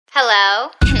Hello?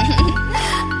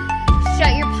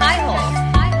 Shut your pie hole.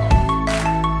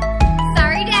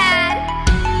 Sorry, Dad.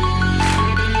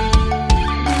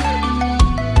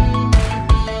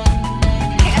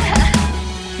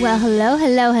 Well,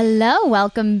 hello.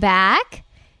 Welcome back.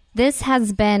 This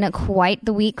has been quite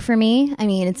the week for me. I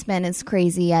mean, it's been as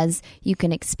crazy as you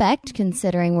can expect,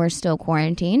 considering we're still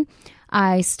quarantined.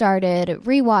 I started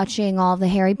rewatching all the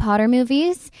Harry Potter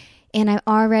movies, and I'm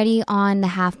already on the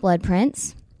Half-Blood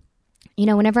Prince. You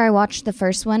know, whenever I watched the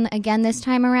first one again this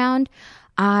time around,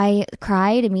 I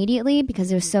cried immediately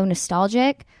because it was so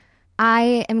nostalgic.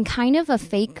 I am kind of a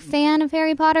fake fan of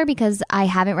Harry Potter because I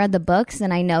haven't read the books,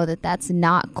 and I know that that's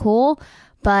not cool,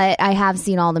 but I have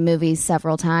seen all the movies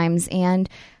several times, and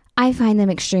I find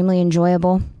them extremely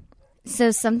enjoyable.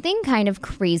 So something kind of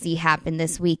crazy happened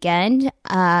this weekend.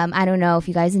 I don't know if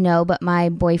you guys know, but my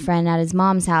boyfriend at his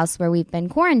mom's house where we've been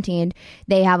quarantined,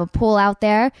 they have a pool out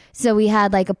there. So we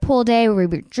had like a pool day where we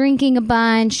were drinking a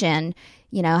bunch and,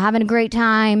 you know, having a great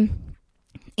time.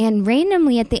 And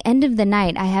randomly at the end of the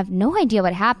night, I have no idea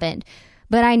what happened,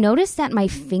 but I noticed that my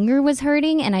finger was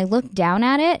hurting and I looked down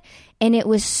at it and it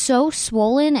was so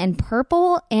swollen and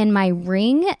purple, and my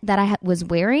ring that I was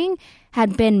wearing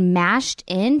had been mashed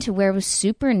in to where it was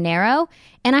super narrow.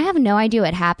 And I have no idea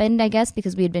what happened, I guess,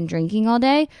 because we had been drinking all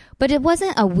day. But it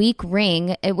wasn't a weak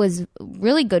ring. It was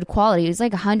really good quality. It was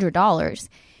like $100.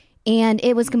 And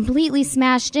it was completely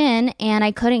smashed in, and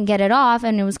I couldn't get it off,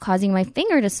 and it was causing my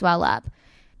finger to swell up.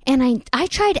 And I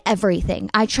tried everything.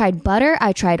 I tried butter.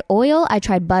 I tried oil. I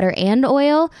tried butter and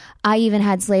oil. I even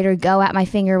had Slater go at my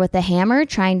finger with a hammer,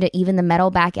 trying to even the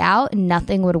metal back out, and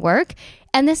nothing would work.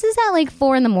 And this is at like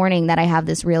 4 a.m. that I have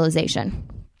this realization.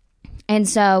 And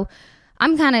so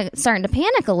I'm kind of starting to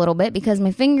panic a little bit because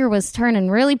my finger was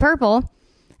turning really purple.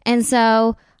 And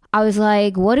so I was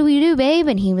like, what do we do, babe?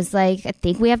 And he was like, I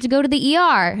think we have to go to the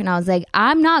ER. And I was like,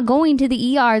 I'm not going to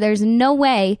the ER. There's no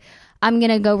way I'm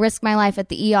going to go risk my life at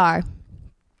the ER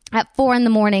at 4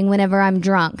 a.m. whenever I'm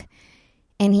drunk.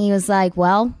 And he was like,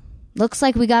 well, looks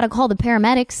like we got to call the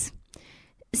paramedics.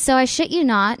 So I shit you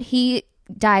not, he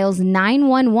dials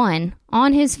 911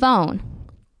 on his phone.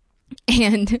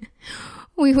 And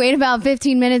we wait about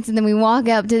 15 minutes and then we walk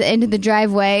up to the end of the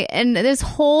driveway and this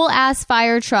whole ass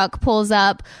fire truck pulls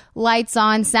up, lights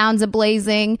on, sounds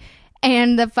ablazing.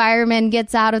 And the fireman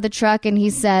gets out of the truck and he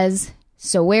says,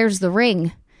 so where's the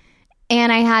ring?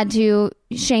 And I had to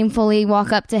shamefully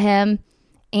walk up to him,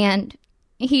 and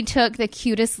he took the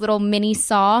cutest little mini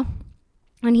saw,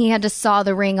 and he had to saw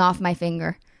the ring off my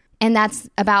finger. And that's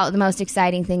about the most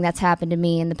exciting thing that's happened to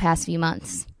me in the past few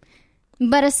months.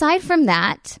 But aside from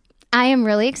that, I am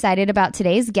really excited about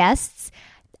today's guests.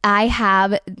 I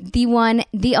have the one,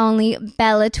 the only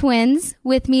Bella twins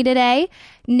with me today,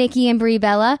 Nikki and Brie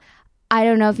Bella. I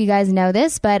don't know if you guys know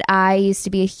this, but I used to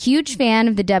be a huge fan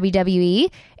of the WWE,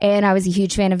 and I was a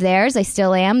huge fan of theirs. I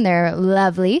still am. They're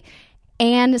lovely.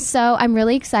 And so I'm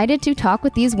really excited to talk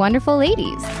with these wonderful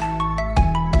ladies.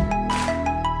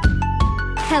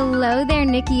 Hello there,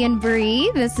 Nikki and Brie.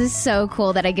 This is so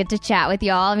cool that I get to chat with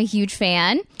y'all. I'm a huge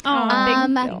fan.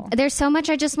 Thank you. There's so much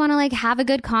I just want to have a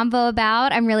good convo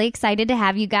about. I'm really excited to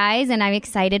have you guys, and I'm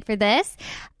excited for this.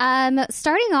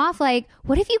 Starting off,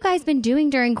 what have you guys been doing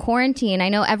during quarantine? I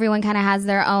know everyone kind of has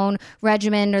their own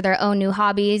regimen or their own new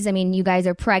hobbies. I mean, you guys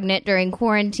are pregnant during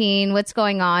quarantine. What's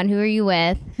going on? Who are you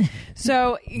with?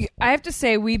 So I have to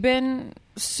say, we've been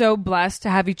so blessed to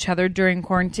have each other during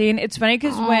quarantine. It's funny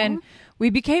because when we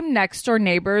became next door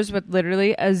neighbors with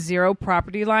literally a 0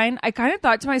 property line, I kind of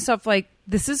thought to myself,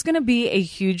 this is going to be a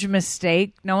huge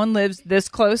mistake. No one lives this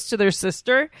close to their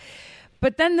sister.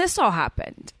 But then this all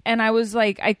happened. And I was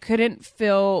like, I couldn't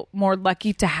feel more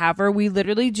lucky to have her. We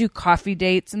literally do coffee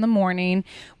dates in the morning.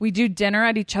 We do dinner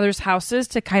at each other's houses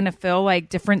to kind of feel like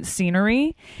different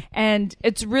scenery. And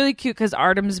it's really cute because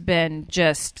Artem's been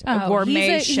just a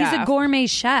gourmet chef. He's a gourmet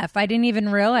chef. I didn't even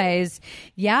realize.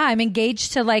 Yeah, I'm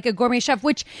engaged to a gourmet chef,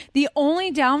 which the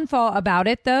only downfall about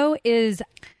it, though, is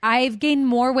I've gained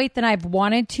more weight than I've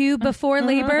wanted to before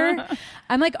labor.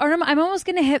 I'm like, Artem, I'm almost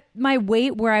going to hit my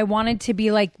weight where I wanted to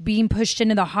be being pushed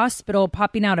into the hospital,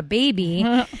 popping out a baby.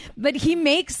 But he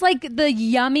makes the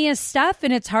yummiest stuff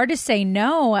and it's hard to say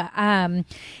no.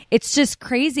 It's just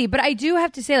crazy. But I do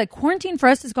have to say quarantine for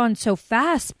us has gone so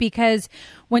fast because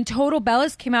when Total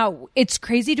Bellas came out, it's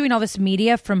crazy doing all this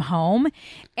media from home.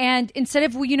 And instead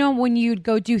of, when you'd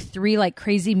go do 3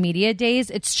 crazy media days,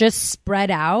 it's just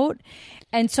spread out.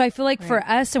 And so I feel like for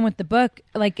us and with the book,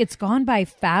 like it's gone by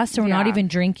fast and we're not even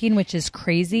drinking, which is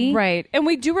crazy. Right. And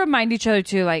we do remind each other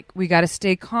too, like we got to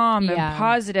stay calm and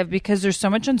positive because there's so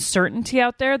much uncertainty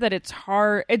out there that it's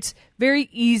hard. It's very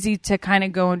easy to kind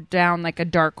of go down like a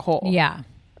dark hole. Yeah.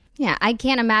 Yeah. I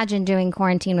can't imagine doing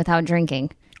quarantine without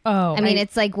drinking. Oh, I mean,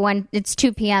 it's like it's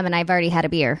 2 p.m. and I've already had a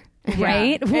beer.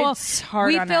 Right? Well, it's hard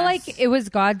we on feel us. like it was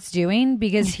God's doing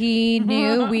because he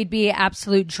knew we'd be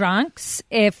absolute drunks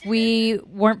if we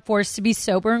weren't forced to be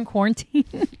sober in quarantine.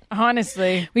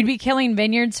 Honestly. We'd be killing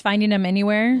vineyards, finding them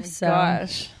anywhere. So.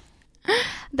 Gosh.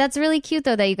 That's really cute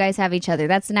though that you guys have each other.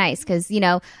 That's nice because, you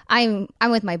know, I'm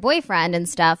with my boyfriend and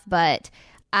stuff, but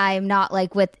I'm not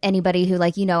like with anybody who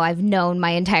like, you know, I've known my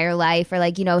entire life or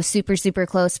like, you know, super, super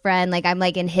close friend. Like I'm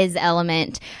like in his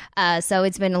element. So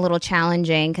it's been a little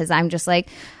challenging because I'm just like,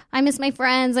 I miss my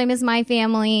friends. I miss my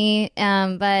family.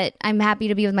 But I'm happy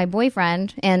to be with my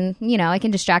boyfriend and, you know, I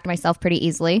can distract myself pretty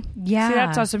easily. Yeah. See,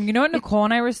 that's awesome. You know what Nicole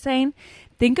and I were saying?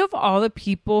 Think of all the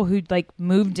people who like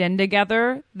moved in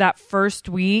together that first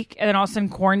week and then all of a sudden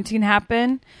quarantine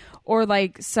happened. Or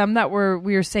like some that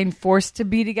we were saying forced to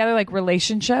be together, like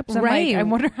relationships. I'm Right. like, I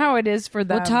wonder how it is for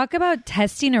them. We'll talk about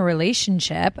testing a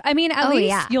relationship. I mean, at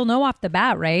least you'll know off the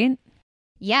bat, right?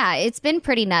 Yeah, it's been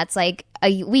pretty nuts. Like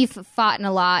we've fought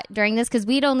a lot during this because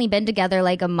we'd only been together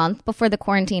like a month before the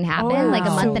quarantine happened, like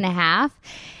a month and a half.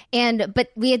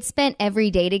 But we had spent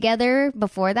every day together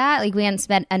before that. Like we hadn't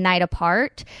spent a night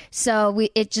apart. So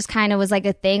it just kind of was like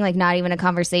a thing, like not even a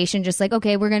conversation, just like,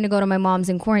 okay, we're going to go to my mom's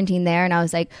in quarantine there. And I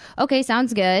was like, okay,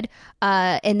 sounds good.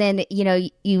 And then, you know,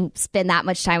 you spend that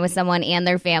much time with someone and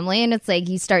their family and it's like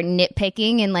you start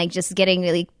nitpicking and like just getting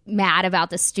really mad about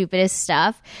the stupidest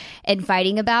stuff and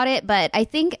fighting about it. But I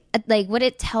think like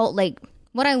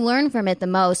what I learned from it the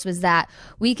most was that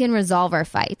we can resolve our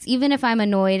fights. Even if I'm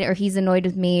annoyed or he's annoyed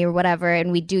with me or whatever,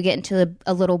 and we do get into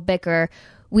a little bicker,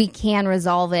 we can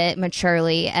resolve it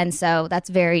maturely. And so that's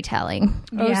very telling.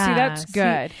 Oh, see, that's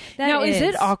good. Now, is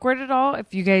it awkward at all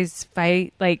if you guys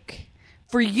fight, like,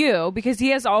 for you? Because he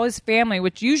has all his family,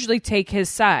 which usually take his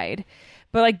side.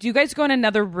 But, like, do you guys go in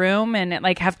another room and,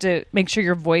 like, have to make sure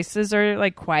your voices are,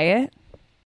 like, quiet?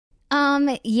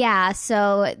 Yeah,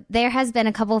 so there has been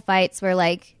a couple fights where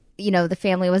like, you know, the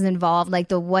family was involved. Like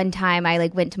the one time I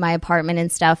like went to my apartment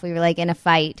and stuff, we were like in a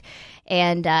fight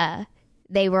and,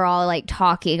 they were all like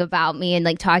talking about me and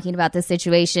like talking about the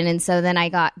situation. And so then I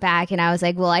got back and I was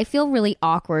like, well, I feel really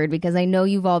awkward because I know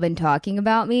you've all been talking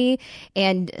about me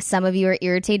and some of you are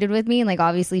irritated with me and like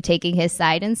obviously taking his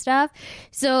side and stuff.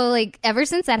 So like ever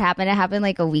since that happened, it happened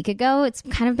like a week ago. It's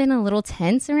kind of been a little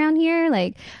tense around here.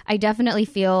 Like I definitely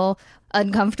feel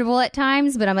uncomfortable at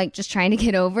times, but I'm like just trying to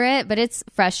get over it. But it's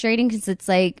frustrating because it's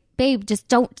like, babe, just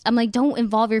don't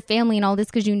involve your family in all this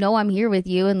because you know I'm here with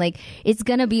you and like it's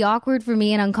gonna be awkward for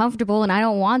me and uncomfortable and I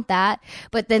don't want that.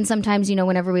 But then sometimes, you know,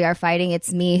 whenever we are fighting,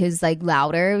 it's me who's like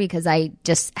louder because I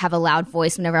just have a loud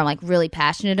voice whenever I'm like really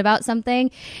passionate about something.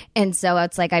 And so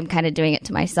it's like I'm kind of doing it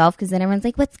to myself because then everyone's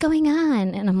like, what's going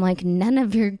on? And I'm like, none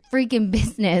of your freaking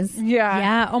business.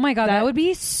 Yeah. Oh my God, that would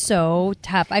be so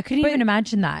tough. I couldn't even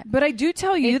imagine that. But I do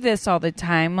tell you this all the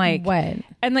time. Like, what?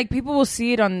 And like people will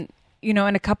see it on, you know,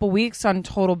 in a couple weeks on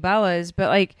Total Bellas, but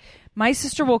like my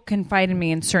sister will confide in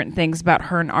me in certain things about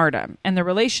her and Artem and the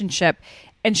relationship.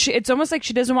 And it's almost like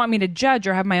she doesn't want me to judge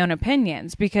or have my own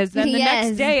opinions because then the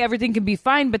next day everything can be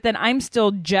fine, but then I'm still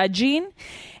judging.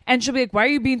 And she'll be like, why are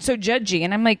you being so judgy?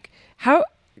 And I'm like, how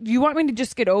do you want me to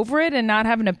just get over it and not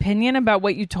have an opinion about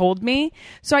what you told me?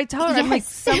 So I tell her, I'm like,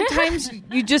 sometimes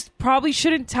you just probably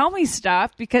shouldn't tell me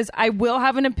stuff because I will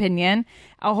have an opinion.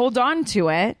 I'll hold on to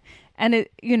it. And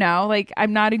it, you know, like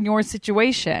I'm not in your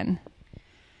situation.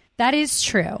 That is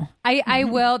true. I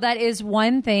will. That is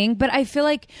one thing. But I feel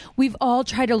like we've all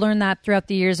tried to learn that throughout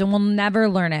the years and we'll never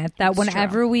learn it. That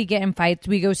whenever we get in fights,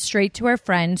 we go straight to our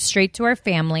friends, straight to our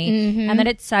family. And then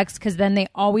it sucks because then they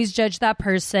always judge that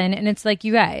person. And it's like,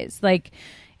 you guys, like,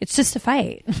 it's just a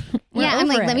fight. Yeah, I'm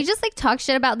like, let me just like talk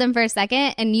shit about them for a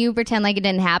second and you pretend like it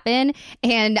didn't happen.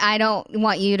 And I don't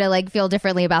want you to like feel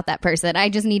differently about that person. I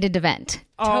just needed to vent.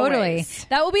 Totally. Always.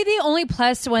 That will be the only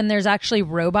plus when there's actually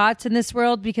robots in this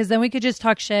world because then we could just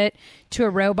talk shit to a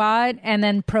robot and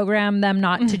then program them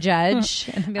not to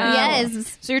judge. And be like,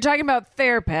 Yes. So you're talking about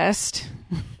therapist.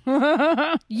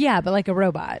 Yeah, but like a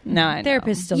robot. No, I know.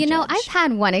 Therapist still You know, judge. I've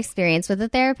had one experience with a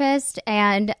therapist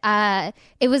and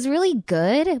it was really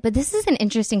good. But this is an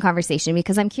interesting conversation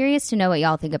because I'm curious to know what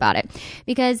y'all think about it.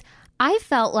 Because I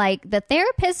felt like the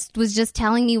therapist was just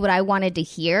telling me what I wanted to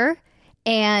hear.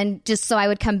 and just so I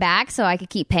would come back so I could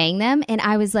keep paying them. And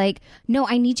I was like, no,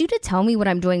 I need you to tell me what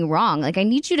I'm doing wrong. Like, I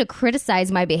need you to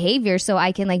criticize my behavior so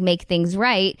I can like make things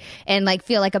right and like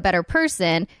feel like a better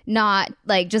person, not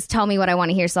like just tell me what I want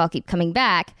to hear so I'll keep coming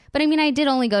back. But I mean, I did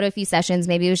only go to a few sessions.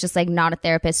 Maybe it was just like not a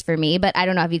therapist for me, but I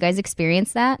don't know. Have you guys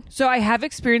experienced that? So I have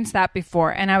experienced that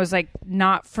before, and I was like,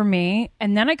 not for me.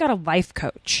 And then I got a life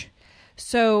coach.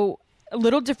 So a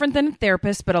little different than a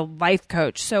therapist, but a life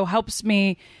coach. So helps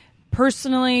me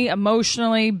personally,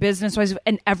 emotionally, business-wise,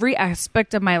 in every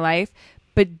aspect of my life,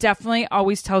 but definitely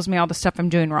always tells me all the stuff I'm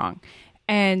doing wrong.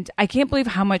 And I can't believe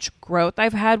how much growth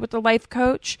I've had with the life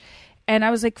coach. And I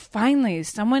was like, finally,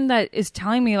 someone that is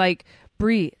telling me like,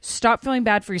 Bree, stop feeling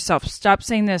bad for yourself. Stop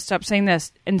saying this. Stop saying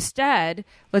this. Instead,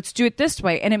 let's do it this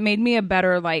way. And it made me a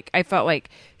better, like, I felt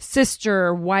like sister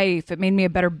or wife. It made me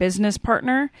a better business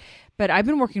partner. But I've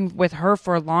been working with her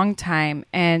for a long time.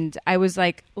 And I was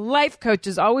like, life coach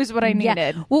is always what I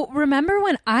needed. Yeah. Well, remember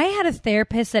when I had a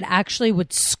therapist that actually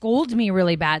would scold me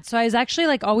really bad? So I was actually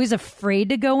like always afraid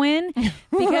to go in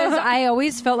because I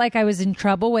always felt like I was in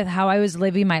trouble with how I was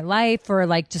living my life or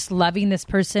like just loving this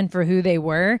person for who they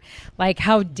were. Like,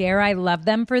 how dare I love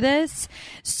them for this?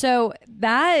 So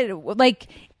that like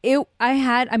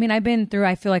I've been through,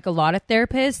 I feel like a lot of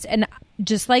therapists, and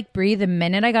just like Bree, the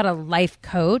minute I got a life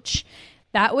coach,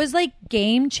 that was like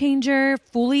game changer,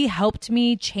 fully helped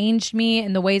me, changed me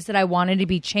in the ways that I wanted to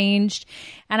be changed.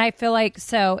 And I feel like,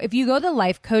 so if you go the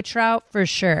life coach route, for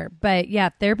sure. But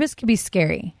yeah, therapists can be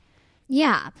scary.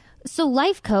 Yeah. So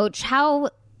life coach,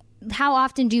 how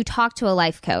often do you talk to a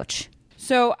life coach?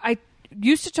 So I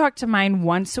used to talk to mine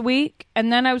once a week,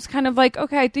 and then I was kind of like,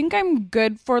 okay, I think I'm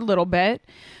good for a little bit.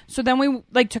 So then we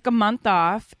like took a month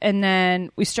off, and then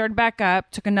we started back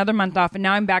up, took another month off, and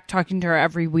now I'm back talking to her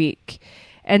every week.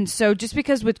 And so just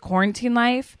because with quarantine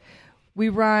life, we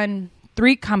run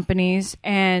 3 companies,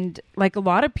 and like a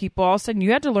lot of people, all of a sudden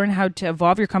you had to learn how to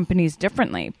evolve your companies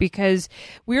differently, because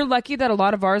we were lucky that a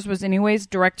lot of ours was anyways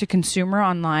direct to consumer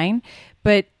online,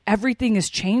 but everything is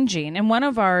changing. And one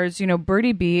of ours,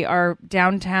 Birdie Bee, our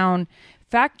downtown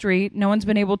factory, no one's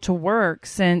been able to work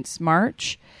since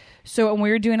March. So, and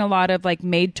we were doing a lot of like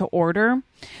made to order.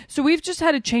 So we've just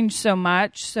had to change so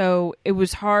much. So it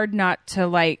was hard not to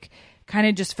like kind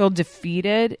of just feel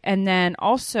defeated. And then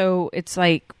also it's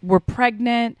like we're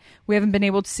pregnant. We haven't been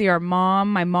able to see our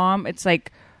mom. My mom, it's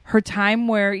like her time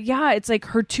where, it's like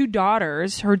her 2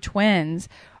 daughters, her twins,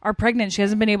 are pregnant. She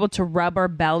hasn't been able to rub our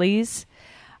bellies.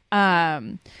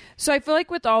 So I feel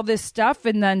like with all this stuff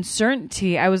and the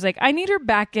uncertainty, I was like, I need her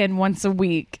back in once a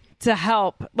week to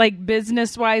help, like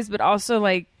business wise, but also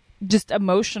like just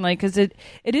emotionally, because it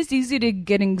is easy to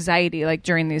get anxiety like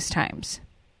during these times.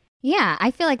 Yeah,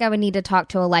 I feel like I would need to talk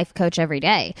to a life coach every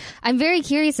day. I'm very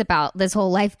curious about this whole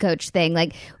life coach thing.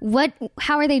 Like,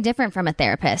 how are they different from a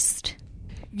therapist?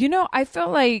 I feel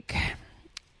like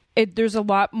there's a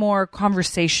lot more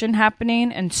conversation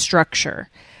happening and structure.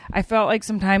 I felt like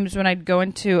sometimes when I'd go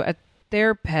into a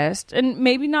therapist, and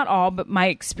maybe not all, but my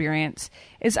experience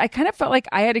is I kind of felt like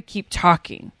I had to keep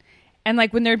talking. And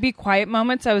like when there'd be quiet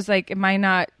moments, I was like, am I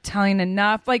not telling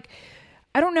enough? Like,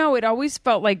 I don't know. It always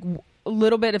felt like a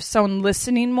little bit of someone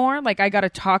listening more. Like I got to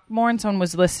talk more and someone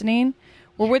was listening.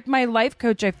 Where with my life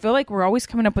coach, I feel like we're always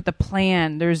coming up with a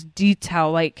plan. There's detail.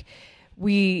 Like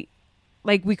we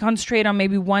concentrate on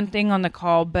maybe one thing on the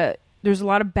call, but there's a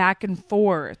lot of back and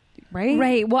forth. Right?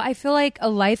 Right. Well, I feel like a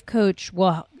life coach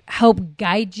will help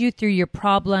guide you through your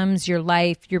problems, your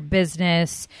life, your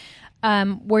business.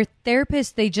 Where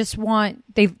therapists, they just want,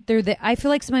 I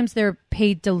feel like sometimes they're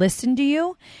paid to listen to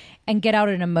you and get out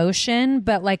an emotion.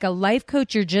 But like a life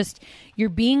coach, you're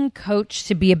being coached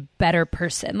to be a better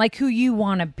person, like who you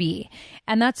want to be.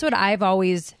 And that's what I've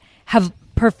always have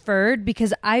preferred,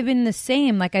 because I've been the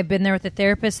same. Like I've been there with a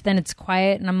therapist, then it's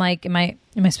quiet and I'm like, am I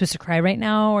supposed to cry right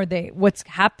now? Or what's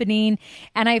happening?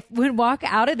 And I would walk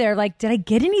out of there like, did I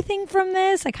get anything from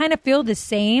this? I kind of feel the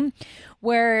same.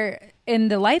 Where in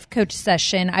the life coach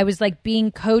session, I was like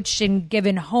being coached and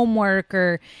given homework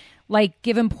or like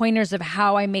given pointers of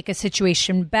how I make a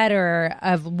situation better,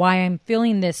 of why I'm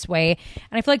feeling this way.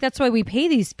 And I feel like that's why we pay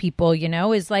these people,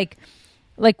 is like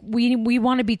we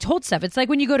want to be told stuff. It's like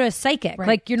when you go to a psychic, right?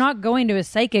 Like you're not going to a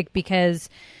psychic because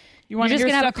you're just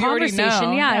going to have a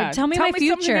conversation. Yeah. Tell me my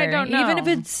future. I don't know. Even if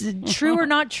it's true or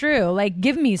not true, like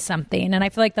give me something. And I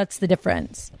feel like that's the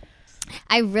difference.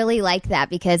 I really like that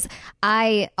because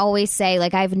I always say,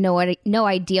 like, I have no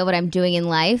idea what I'm doing in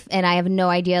life, and I have no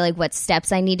idea, like, what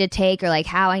steps I need to take or, like,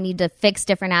 how I need to fix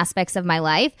different aspects of my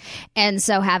life. And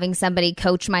so having somebody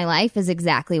coach my life is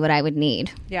exactly what I would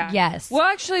need. Yeah. Yes. Well,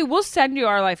 actually, we'll send you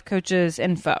our life coach's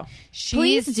info.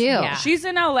 Please do. Yeah. She's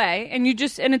in LA, and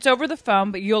it's over the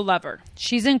phone, but you'll love her.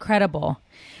 She's incredible.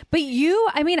 But you,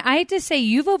 I mean, I had to say,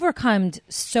 you've overcome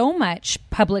so much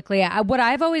publicly. What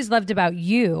I've always loved about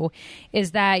you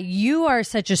is that you are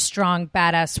such a strong,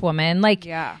 badass woman. Like,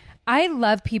 Yeah. I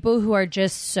love people who are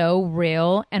just so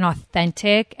real and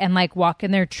authentic and like walk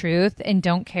in their truth and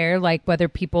don't care like whether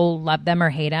people love them or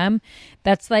hate them.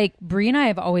 That's like Brie and I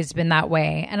have always been that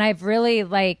way. And I've really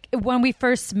like when we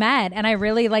first met and I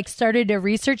really like started to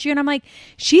research you and I'm like,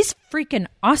 she's freaking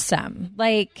awesome.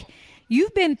 Like,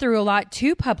 you've been through a lot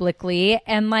too publicly.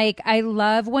 And like, I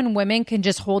love when women can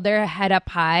just hold their head up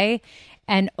high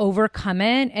and overcome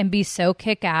it and be so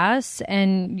kick ass.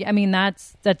 And I mean,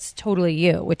 that's totally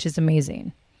you, which is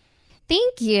amazing.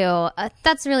 Thank you.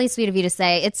 That's really sweet of you to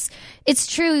say. It's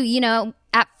true. You know,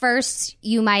 at first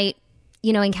you might,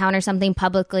 you know, encounter something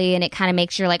publicly and it kind of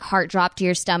makes your like heart drop to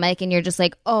your stomach and you're just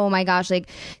like, oh my gosh, like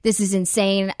this is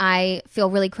insane. I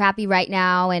feel really crappy right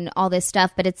now and all this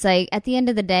stuff. But it's like at the end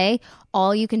of the day,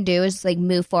 all you can do is like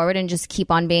move forward and just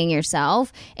keep on being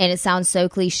yourself. And it sounds so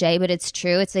cliche, but it's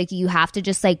true. It's like you have to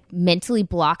just like mentally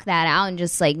block that out and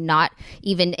just like not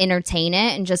even entertain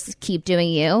it and just keep doing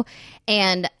you.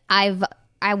 And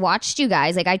I watched you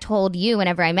guys. Like I told you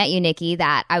whenever I met you, Nikki,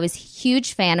 that I was a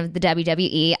huge fan of the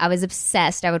WWE. I was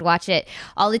obsessed. I would watch it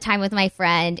all the time with my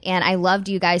friend. And I loved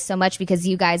you guys so much because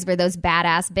you guys were those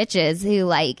badass bitches who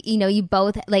like, you know, you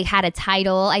both like had a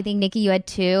title. I think Nikki, you had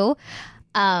two.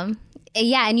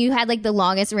 Yeah, and you had like the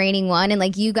longest reigning one, and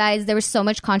like you guys, there was so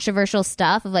much controversial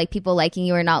stuff of like people liking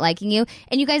you or not liking you,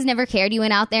 and you guys never cared. You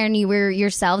went out there and you were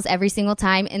yourselves every single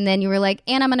time, and then you were like,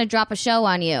 and I'm gonna drop a show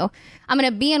on you. I'm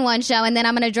gonna be in one show, and then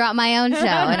I'm gonna drop my own show,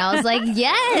 and I was like,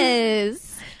 yes.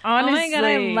 Honestly, Oh my God,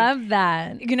 I love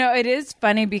that. You know, it is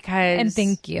funny because... And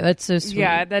thank you. That's so sweet.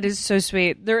 Yeah, that is so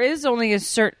sweet. There is only a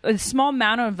small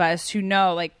amount of us who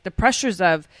know, like, the pressures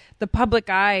of the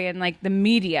public eye and, like, the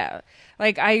media.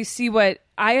 Like, I see what...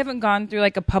 I haven't gone through,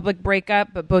 like, a public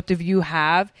breakup, but both of you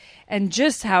have. And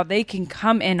just how they can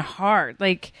come in hard.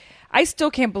 Like, I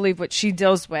still can't believe what she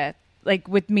deals with, like,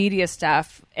 with media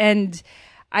stuff. And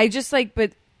I just, like...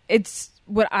 But it's...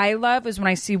 What I love is when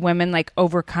I see women, like,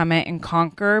 overcome it and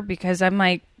conquer. Because I'm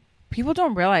like... People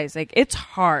don't realize, like, it's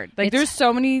hard. Like, there's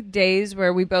so many days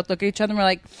where we both look at each other and we're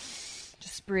like,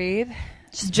 just breathe.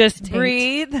 Just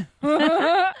breathe.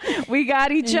 We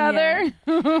got each other.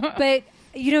 But,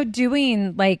 you know,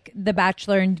 doing, like, The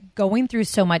Bachelor and going through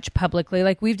so much publicly,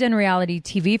 like, we've done reality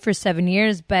TV for 7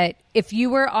 years, but if you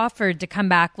were offered to come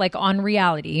back, like, on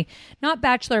reality, not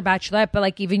Bachelor, Bachelorette, but,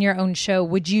 like, even your own show,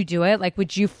 would you do it? Like,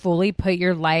 would you fully put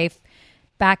your life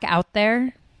back out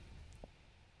there?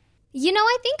 You know,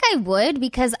 I think I would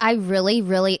because I really,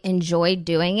 really enjoyed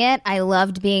doing it. I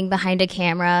loved being behind a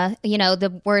camera. You know, the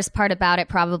worst part about it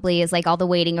probably is like all the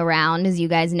waiting around, as you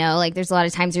guys know. Like there's a lot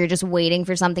of times where you're just waiting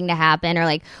for something to happen or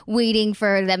like waiting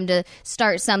for them to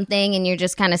start something and you're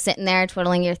just kind of sitting there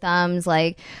twiddling your thumbs.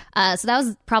 Like, so that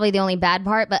was probably the only bad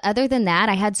part. But other than that,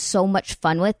 I had so much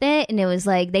fun with it. And it was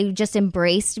like they just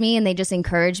embraced me and they just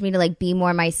encouraged me to like be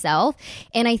more myself.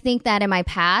 And I think that in my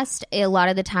past, a lot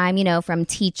of the time, you know, from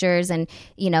teachers and,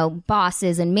 you know,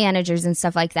 bosses and managers and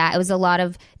stuff like that, it was a lot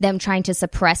of them trying to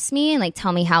suppress me and like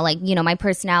tell me how like, you know, my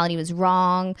personality was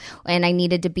wrong and I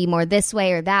needed to be more this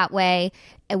way or that way.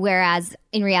 Whereas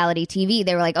in reality TV,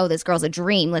 they were like, oh, this girl's a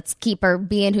dream. Let's keep her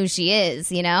being who she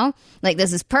is, you know? Like,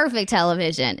 this is perfect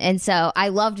television. And so I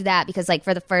loved that because, like,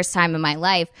 for the first time in my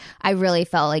life, I really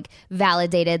felt, like,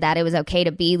 validated that it was okay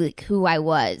to be, like, who I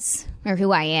was or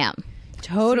who I am.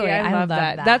 Totally. See, I love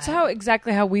that. That's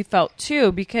exactly how we felt,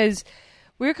 too, because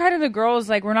we're kind of the girls,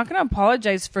 like, we're not going to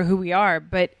apologize for who we are,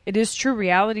 but it is true.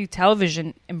 Reality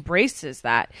television embraces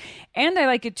that. And I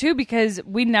like it, too, because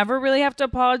we never really have to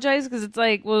apologize because it's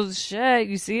like, well, shit,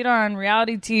 you see it on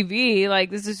reality TV. Like,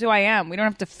 this is who I am. We don't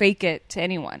have to fake it to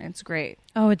anyone. It's great.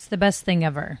 Oh, it's the best thing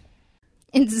ever.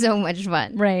 It's so much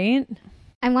fun. Right?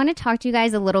 I want to talk to you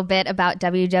guys a little bit about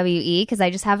WWE because I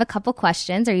just have a couple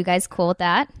questions. Are you guys cool with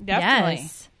that? Definitely.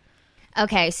 Yes.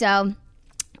 Okay, so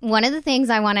one of the things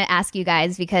I want to ask you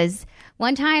guys, because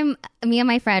one time me and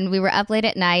my friend, we were up late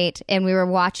at night and we were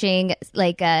watching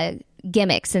like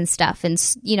gimmicks and stuff. And,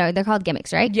 you know, they're called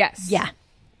gimmicks, right? Yes. Yeah.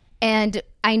 And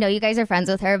I know you guys are friends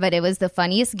with her, but it was the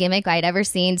funniest gimmick I'd ever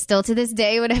seen. Still to this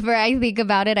day, whenever I think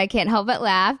about it, I can't help but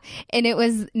laugh. And it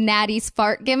was Natty's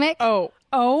fart gimmick.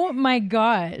 Oh my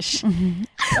gosh.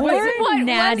 What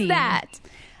Natty. was that?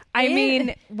 I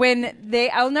mean,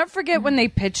 I'll never forget when they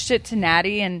pitched it to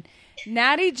Natty, and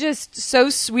Natty just so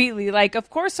sweetly, like, of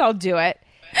course I'll do it.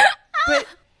 But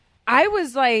I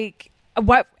was like,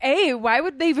 why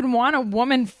would they even want a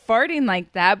woman farting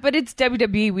like that? But it's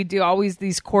WWE. We do always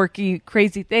these quirky,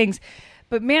 crazy things.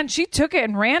 But man, she took it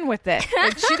and ran with it.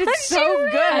 Like, she did so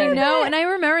good. I know. And I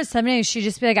remember some days she'd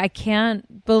just be like, I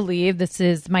can't believe this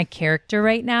is my character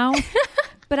right now.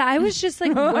 But I was just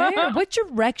like, what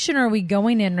direction are we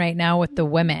going in right now with the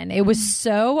women? It was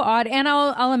so odd. And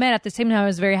I'll admit, at the same time, I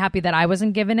was very happy that I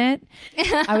wasn't given it.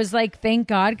 I was like, thank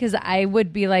God, because I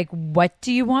would be like, what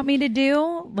do you want me to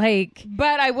do? Like,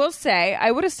 but I will say,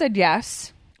 I would have said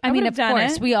yes. I mean, of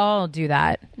course, we all do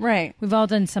that. Right. We've all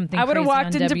done something I would have crazy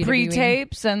walked on into WWE.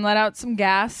 pre-tapes and let out some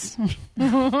gas.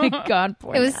 Oh my God.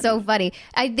 Poor It was Natty. so funny.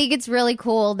 I think it's really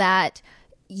cool that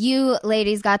you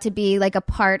ladies got to be like a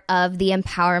part of the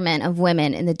empowerment of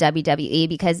women in the WWE,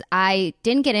 because I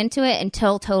didn't get into it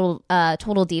until Total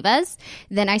Divas.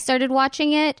 Then I started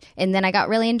watching it, and then I got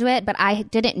really into it, but I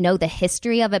didn't know the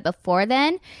history of it before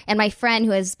then. And my friend,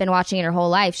 who has been watching it her whole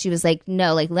life, she was like,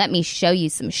 no, like, let me show you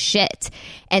some shit.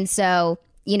 And so,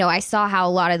 you know, I saw how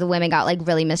a lot of the women got like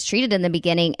really mistreated in the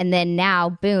beginning, and then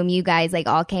now, boom, you guys like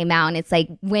all came out, and it's like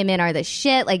women are the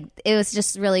shit. Like, it was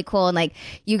just really cool, and like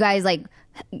you guys like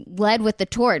led with the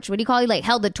torch. What do you call it? Like,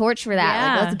 held the torch for that.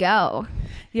 Yeah. Like, let's go.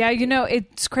 Yeah, you know,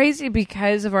 it's crazy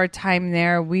because of our time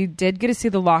there. We did get to see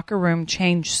the locker room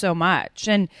change so much,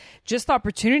 and just the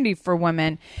opportunity for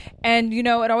women. And, you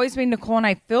know, it always made Nicole and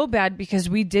I feel bad because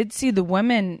we did see the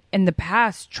women in the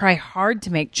past try hard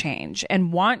to make change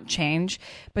and want change,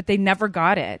 but they never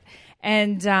got it.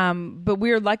 And but we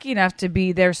were lucky enough to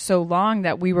be there so long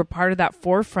that we were part of that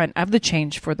forefront of the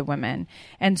change for the women.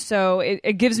 And so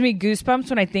it gives me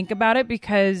goosebumps when I think about it,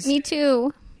 because Me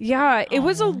too. yeah, it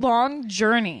was a long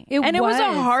journey. It was a was.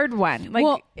 hard one. Like,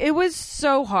 Well, it was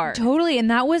so hard. Totally.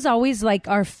 And that was always like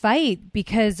our fight,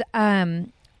 because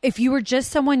if you were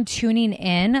just someone tuning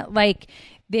in, like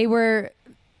they were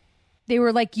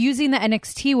like using the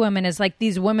NXT women as like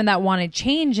these women that wanted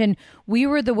change, and we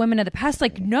were the women of the past.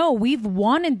 Like, no, we've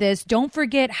wanted this. Don't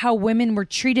forget how women were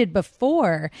treated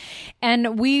before.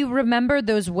 And we remember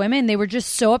those women. They were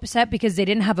just so upset because they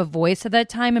didn't have a voice at that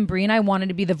time. And Brie and I wanted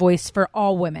to be the voice for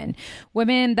all women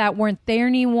that weren't there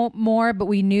anymore, but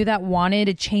we knew that wanted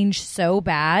to change so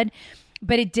bad.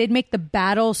 But it did make the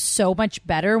battle so much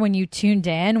better when you tuned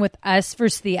in with us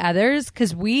versus the others,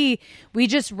 because we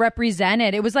just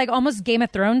represented. It was like almost Game of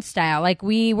Thrones style. Like,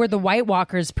 we were the White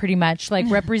Walkers pretty much, like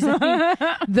representing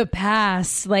the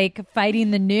past, like fighting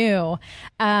the new.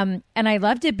 And I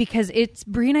loved it because it's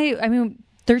Brie and I mean,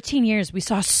 13 years, we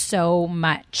saw so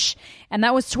much. And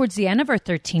that was towards the end of our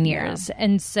 13 years. Yeah.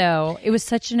 And so it was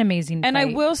such an amazing And fight.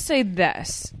 I will say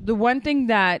this. The one thing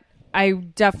that I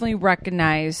definitely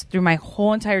recognized through my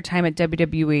whole entire time at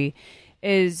WWE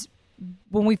is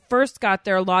when we first got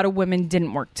there, a lot of women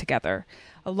didn't work together.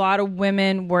 A lot of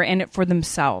women were in it for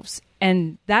themselves,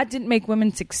 and that didn't make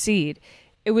women succeed.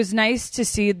 It was nice to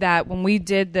see that when we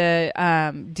did the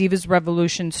Divas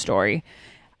Revolution story,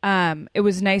 it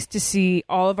was nice to see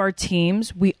all of our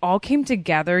teams. We all came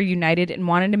together, united, and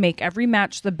wanted to make every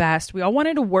match the best. We all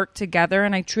wanted to work together,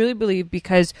 and I truly believe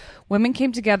because women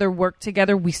came together, worked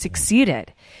together, we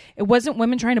succeeded. It wasn't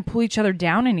women trying to pull each other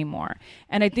down anymore.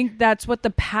 And I think that's what the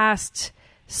past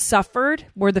suffered,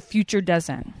 where the future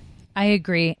doesn't. I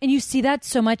agree. And you see that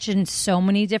so much in so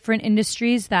many different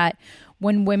industries, that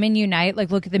when women unite,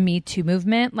 like look at the Me Too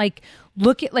movement, like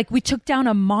look at, like we took down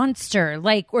a monster,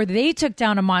 like, or they took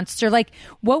down a monster. Like,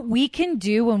 what we can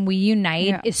do when we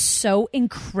unite is so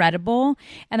incredible.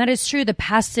 And that is true. The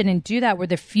past didn't do that, where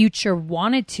the future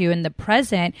wanted to. In the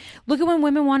present, look at when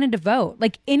women wanted to vote.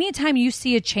 Like, anytime you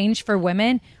see a change for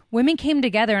women, women came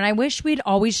together. And I wish we'd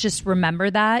always just remember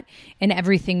that in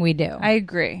everything we do. I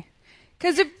agree.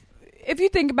 Because if you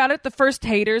think about it, the first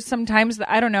haters sometimes,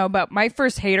 I don't know, but my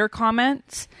first hater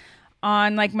comments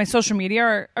on like my social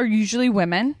media are usually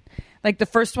women. Like, the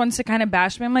first ones to kind of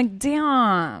bash me, I'm like,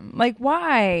 damn, like,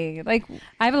 why? Like,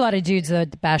 I have a lot of dudes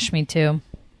that bash me too.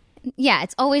 Yeah,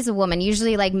 it's always a woman,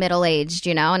 usually like middle-aged,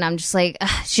 you know, and I'm just like,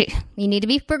 you need to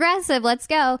be progressive, let's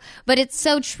go. But it's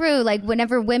so true. Like,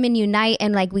 whenever women unite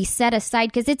and like we set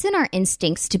aside, because it's in our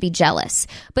instincts to be jealous.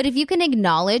 But if you can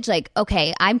acknowledge, like,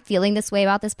 okay, I'm feeling this way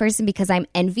about this person because I'm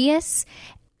envious,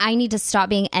 I need to stop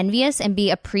being envious and be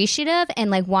appreciative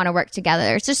and like want to work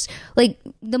together. It's just like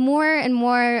the more and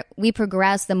more we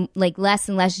progress, the like less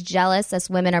and less jealous us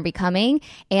women are becoming.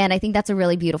 And I think that's a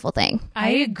really beautiful thing. I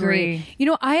agree. You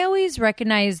know, I always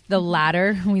recognize the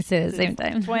ladder. We say it at the same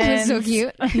time. Twins. So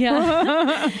cute.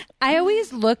 Yeah. I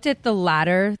always looked at the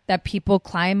ladder that people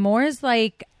climb more as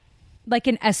like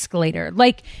an escalator.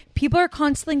 Like people are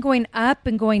constantly going up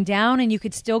and going down, and you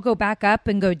could still go back up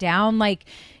and go down. Like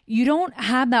you don't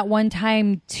have that one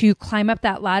time to climb up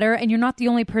that ladder, and you're not the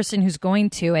only person who's going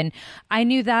to. And I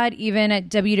knew that even at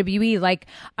WWE, like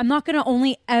I'm not going to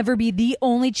only ever be the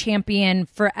only champion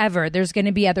forever. There's going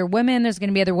to be other women. There's going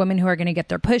to be other women who are going to get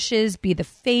their pushes, be the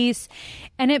face.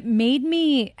 And it made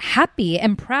me happy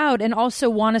and proud, and also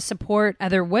want to support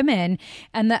other women.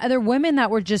 And the other women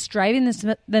that were just driving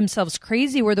themselves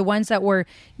crazy were the ones that were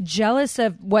jealous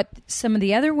of what some of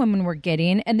the other women were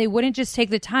getting. And they wouldn't just take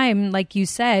the time, like you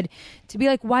said, to be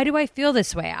like, why do I feel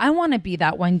this way? I want to be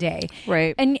that one day.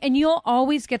 Right. And you'll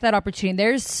always get that opportunity.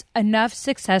 There's enough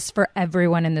success for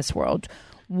everyone in this world.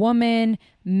 Woman,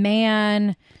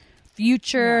 man,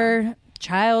 future,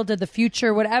 child of the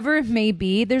future, whatever it may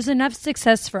be, there's enough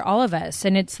success for all of us.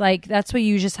 And it's like, that's what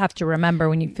you just have to remember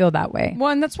when you feel that way. Well,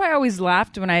 and that's why I always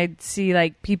laughed when I see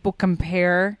like people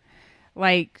compare,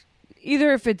 like,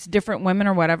 either if it's different women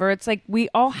or whatever, it's like we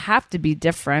all have to be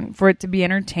different for it to be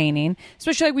entertaining.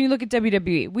 Especially like when you look at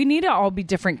WWE, we need to all be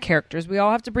different characters. We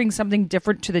all have to bring something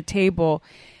different to the table.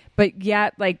 But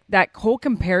yet, like that whole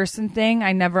comparison thing,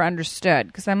 I never understood,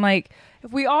 because I'm like,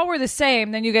 if we all were the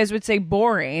same, then you guys would say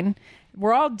boring.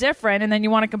 We're all different, and then you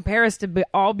want to compare us to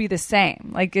all be the same.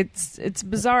 Like it's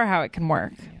bizarre how it can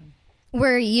work.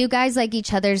 Were you guys like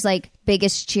each other's like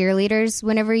biggest cheerleaders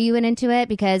whenever you went into it?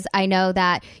 Because I know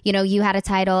that, you know, you had a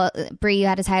title, Brie, you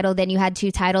had a title, then you had 2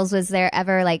 titles. Was there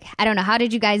ever like, I don't know, how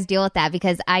did you guys deal with that?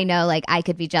 Because I know like I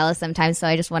could be jealous sometimes. So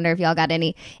I just wonder if y'all got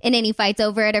in any fights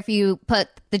over it, or if you put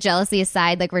the jealousy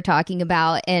aside, like we're talking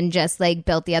about, and just like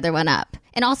built the other one up.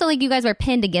 And also like you guys were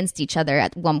pinned against each other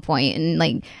at one point, and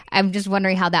like I'm just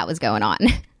wondering how that was going on.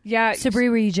 Yeah. So Brie,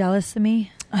 were you jealous of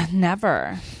me?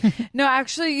 Never. No,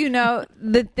 actually, you know,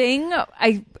 the thing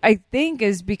I think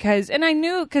is because, and I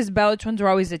knew because Bella Twins were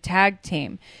always a tag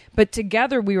team, but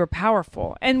together we were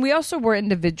powerful, and we also were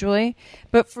individually.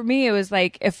 But for me, it was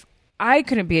like, if I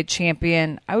couldn't be a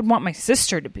champion, I would want my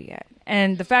sister to be it.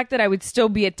 And the fact that I would still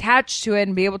be attached to it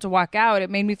and be able to walk out, it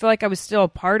made me feel like I was still a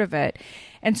part of it.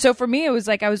 And so for me, it was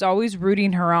like I was always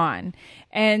rooting her on.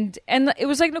 And it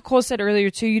was like Nicole said earlier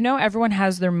too, you know, everyone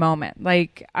has their moment.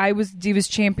 Like I was Divas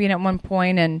champion at one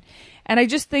point, and I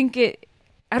just think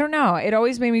I don't know, it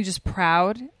always made me just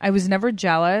proud. I was never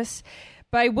jealous.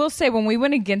 But I will say, when we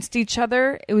went against each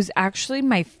other, it was actually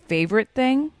my favorite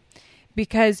thing,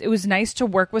 because it was nice to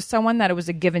work with someone that it was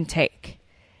a give and take.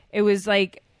 It was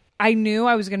like, I knew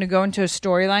I was going to go into a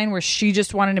storyline where she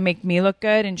just wanted to make me look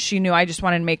good, and she knew I just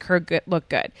wanted to make her look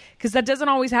good. Because that doesn't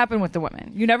always happen with the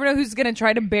women. You never know who's going to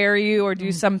try to bury you or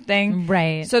do something.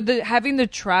 Right. So having the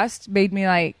trust made me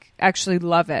like actually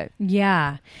love it.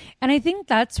 Yeah. And I think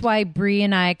that's why Brie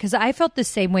and I, because I felt the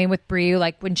same way with Brie,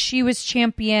 like when she was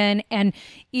champion, and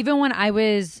even when I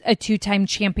was a 2-time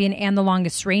champion and the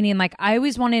longest reigning, like I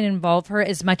always wanted to involve her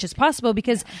as much as possible,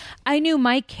 because I knew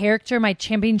my character, my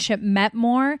championship meant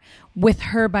more with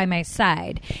her by my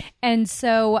side. And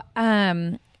so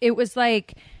it was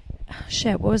like,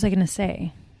 shit, what was I going to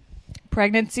say?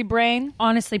 Pregnancy brain.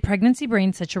 Honestly, pregnancy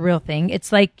brain's such a real thing.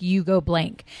 It's like you go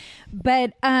blank.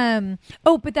 But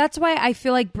but that's why I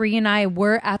feel like Brie and I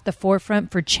were at the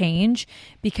forefront for change,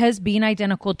 because being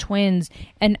identical twins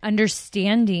and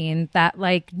understanding that,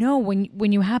 like, no,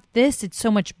 when you have this, it's so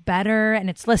much better and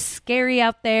it's less scary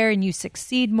out there and you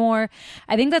succeed more.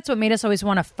 I think that's what made us always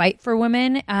want to fight for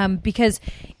women, because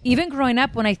even growing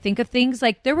up, when I think of things,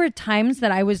 like there were times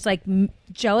that I was like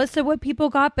jealous of what people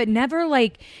got, but never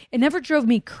like, it never drove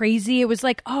me crazy. It was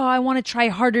like, oh, I want to try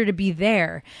harder to be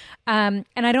there. And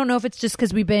I don't know if it's just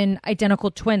because we've been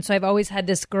identical twins. So I've always had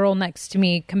this girl next to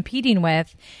me competing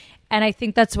with. And I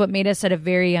think that's what made us at a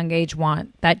very young age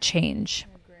want that change.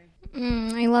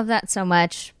 I love that so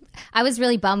much. I was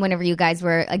really bummed whenever you guys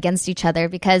were against each other,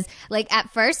 because like at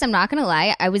first, I'm not gonna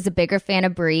lie, I was a bigger fan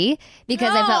of Brie, because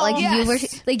I felt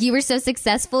like you were so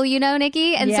successful, you know,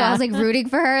 Nikki, and so I was like rooting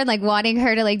for her and like wanting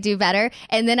her to like do better.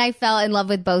 And then I fell in love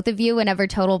with both of you whenever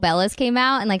Total Bellas came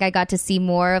out, and like I got to see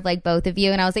more of like both of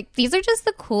you, and I was like, these are just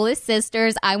the coolest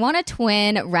sisters. I want a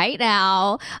twin right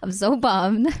now. I'm so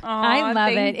bummed. I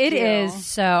love it. It is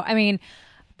so. I mean,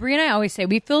 Brie and I always say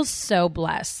we feel so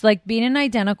blessed, like being an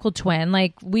identical twin.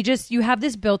 Like you have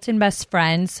this built-in best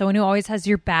friend, someone who always has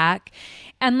your back.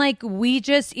 And like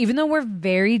even though we're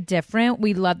very different,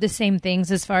 we love the same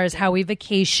things as far as how we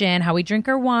vacation, how we drink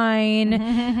our wine,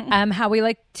 how we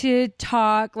like to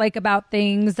talk like about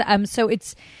things. So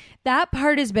that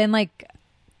part has been like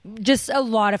just a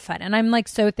lot of fun. And I'm like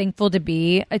so thankful to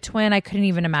be a twin. I couldn't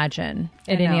even imagine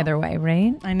it any other way,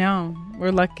 right? I know.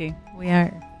 We're lucky. We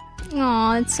are.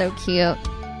 Oh, it's so cute.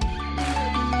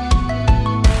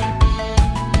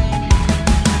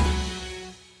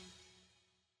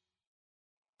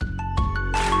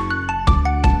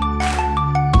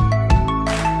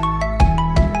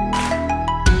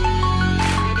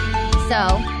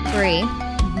 So, Brie,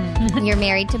 you're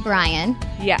married to Brian.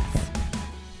 Yes.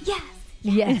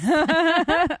 Yes.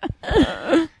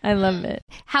 I love it.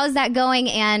 How's that going?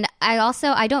 And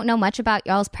I don't know much about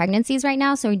y'all's pregnancies right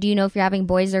now. So do you know if you're having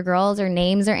boys or girls or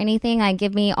names or anything?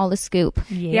 Give me all the scoop.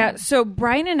 Yeah. So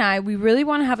Brian and I, we really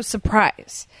want to have a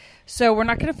surprise. So we're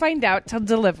not going to find out till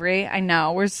delivery. I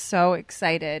know. We're so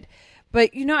excited.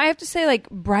 But, I have to say, like,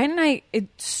 Brian and I,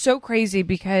 it's so crazy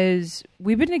because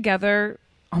we've been together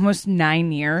almost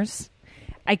 9 years.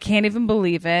 I can't even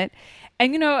believe it.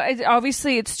 And,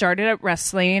 obviously it started at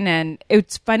wrestling, and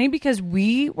it's funny because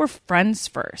we were friends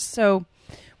first. So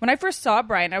when I first saw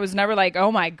Brian, I was never like,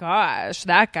 oh my gosh,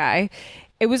 that guy.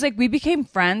 It was like we became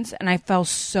friends, and I fell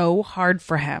so hard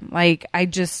for him. Like, I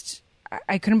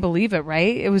couldn't believe it,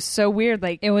 right? It was so weird.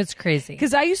 Like, it was crazy.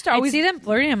 Because I used to always see them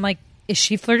flirting. I'm like, is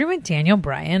she flirting with Daniel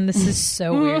Bryan? This is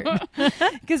so weird.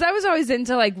 Because I was always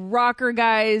into like rocker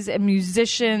guys and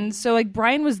musicians. So like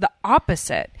Brian was the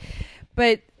opposite.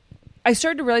 But I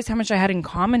started to realize how much I had in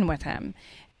common with him.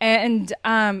 And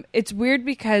it's weird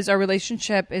because our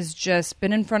relationship has just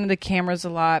been in front of the cameras a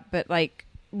lot. But like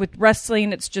with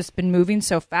wrestling, it's just been moving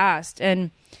so fast. And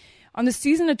on the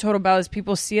season of Total Bellas,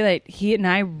 people see that he and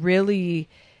I really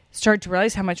started to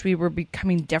realize how much we were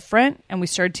becoming different, and we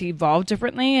started to evolve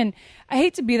differently. And I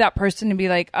hate to be that person to be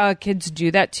like, oh, kids do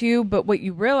that too. But what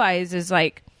you realize is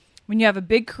like when you have a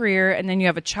big career and then you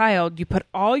have a child, you put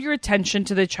all your attention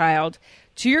to the child,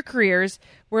 to your careers,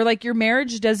 where like your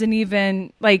marriage doesn't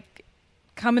even like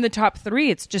come in the top 3.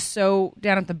 It's just so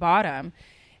down at the bottom.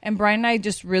 And Brian and I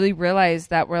just really realized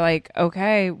that we're like,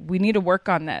 okay, we need to work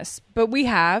on this. But we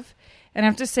have. And I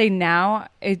have to say now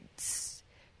it's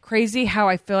crazy how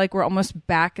I feel like we're almost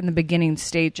back in the beginning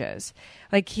stages.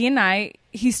 Like he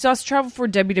still has to travel for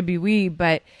WWE,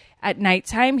 but at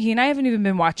nighttime, he and I haven't even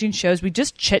been watching shows. We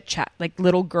just chit chat like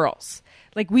little girls.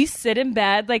 Like we sit in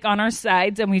bed, like on our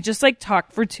sides, and we just like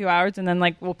talk for 2 hours, and then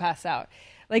like we'll pass out.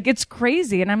 Like it's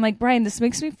crazy. And I'm like, Brian, this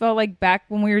makes me feel like back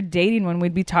when we were dating, when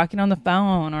we'd be talking on the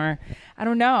phone, or I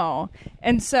don't know.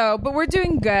 And so, but we're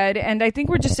doing good. And I think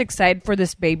we're just excited for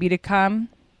this baby to come.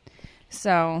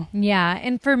 So yeah.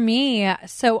 And for me,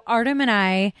 so Artem and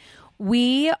I,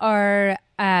 we are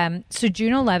so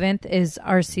June 11th is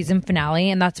our season finale,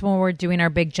 and that's when we're doing our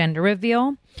big gender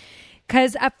reveal.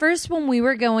 Because at first when we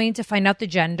were going to find out the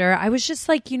gender, I was just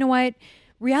like, you know what,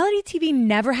 reality TV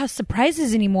never has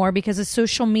surprises anymore because of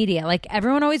social media. Like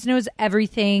everyone always knows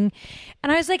everything.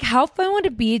 And I was like, how fun would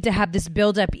it be to have this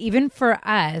build up even for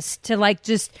us to like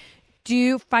just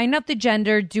find out the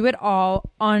gender, do it all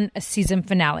on a season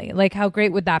finale. Like how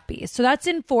great would that be? So that's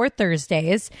in 4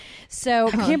 Thursdays. So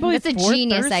I can't believe it's a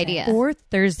genius idea. 4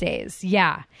 Thursdays.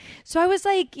 Yeah. So I was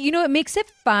like, it makes it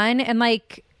fun. And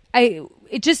like,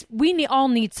 we all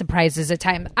need surprises at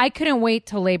times. I couldn't wait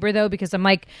till labor though, because I'm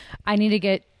like, I need to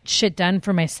get shit done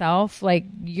for myself. Like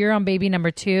you're on baby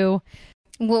number 2.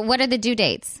 Well, what are the due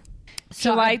dates?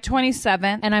 July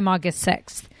 27th. And I'm August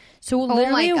 6th. So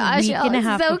literally a week and a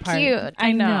half so apart. cute.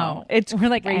 I know. We're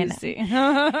like crazy.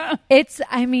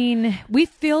 We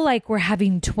feel like we're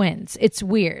having twins. It's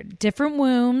weird. Different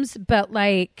wombs, but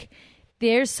like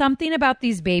there's something about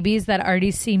these babies that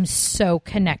already seems so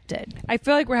connected. I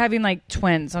feel like we're having like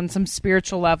twins on some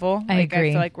spiritual level. I agree.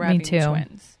 I feel like we're having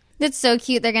twins. That's so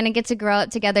cute. They're going to get to grow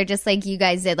up together just like you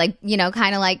guys did. Like,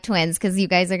 kind of like twins, because you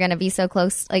guys are going to be so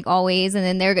close like always, and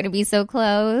then they're going to be so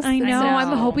close. I know.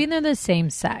 I'm hoping they're the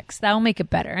same sex. That'll make it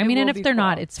better. I mean, and if they're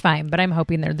not, it's fine, but I'm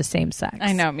hoping they're the same sex.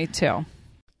 I know. Me too.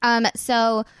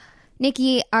 So,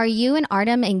 Nikki, are you and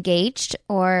Artem engaged,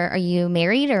 or are you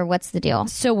married, or what's the deal?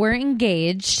 So we're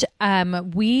engaged.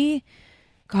 We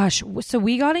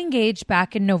got engaged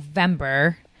back in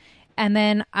November, and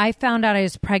then I found out I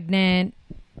was pregnant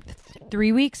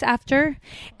 3 weeks after,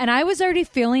 and I was already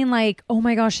feeling like, oh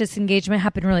my gosh, this engagement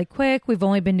happened really quick. We've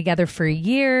only been together for a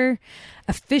year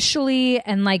officially,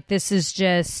 and like this is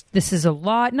a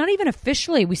lot. Not even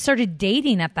officially. We started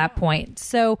dating at that point.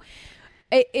 So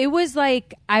it was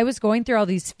like I was going through all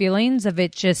these feelings of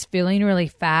it just feeling really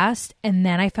fast. And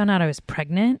then I found out I was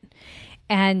pregnant.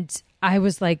 And I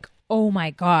was like, oh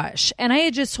my gosh. And I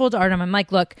had just told Artem, I'm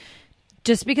like, look,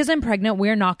 just because I'm pregnant,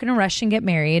 we're not going to rush and get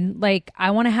married. Like,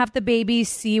 I want to have the baby,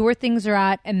 see where things are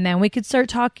at, and then we could start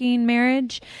talking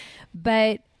marriage.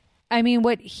 But I mean,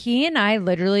 what he and I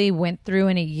literally went through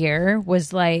in a year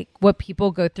was like what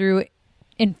people go through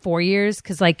in 4 years.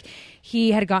 Cause like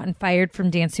he had gotten fired from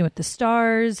Dancing with the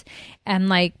Stars. And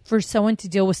like for someone to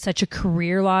deal with such a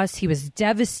career loss, he was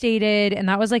devastated. And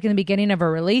that was like in the beginning of a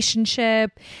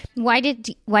relationship. Why did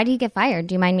he get fired?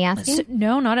 Do you mind me asking?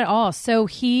 No, not at all. So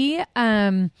he,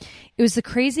 it was the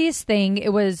craziest thing.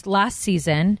 It was last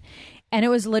season. And it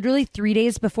was literally 3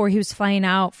 days before he was flying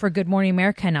out for Good Morning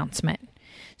America announcement.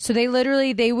 So they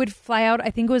would fly out, I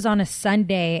think it was on a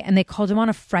Sunday, and they called him on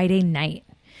a Friday night.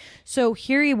 So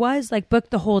here he was, like,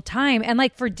 booked the whole time. And,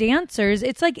 like, for dancers,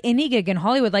 it's like any gig in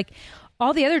Hollywood. Like,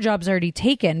 all the other jobs are already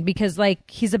taken because,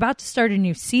 like, he's about to start a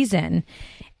new season.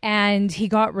 And he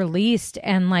got released.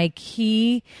 And, like,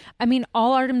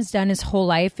 all Artem's done his whole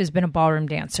life has been a ballroom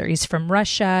dancer. He's from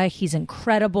Russia. He's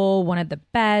incredible, one of the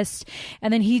best.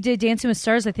 And then he did Dancing with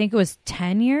Stars, I think it was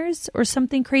 10 years or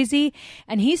something crazy.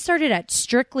 And he started at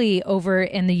Strictly over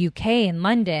in the UK in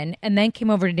London and then came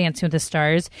over to Dancing with the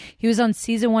Stars. He was on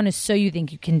season 1 of So You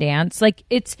Think You Can Dance. Like,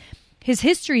 his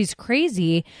history is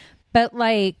crazy, but,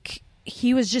 like,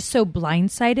 he was just so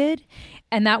blindsided.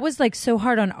 And that was like so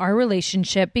hard on our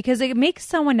relationship because it makes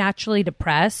someone naturally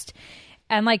depressed.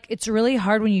 And like, it's really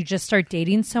hard when you just start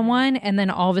dating someone and then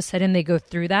all of a sudden they go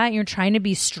through that. You're trying to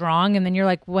be strong. And then you're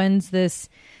like, when's this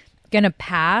going to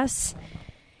pass?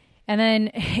 And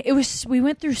then we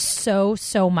went through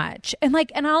so much. And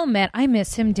like, and I'll admit, I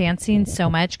miss him dancing so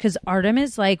much because Artem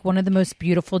is like one of the most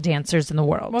beautiful dancers in the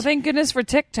world. Well, thank goodness for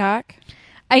TikTok.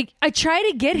 I try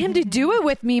to get him to do it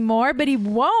with me more, but he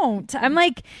won't. I'm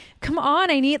like, come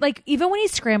on, I need, like, even when he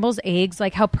scrambles eggs,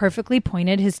 like how perfectly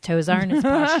pointed his toes are in his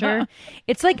posture.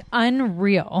 It's like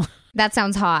unreal. That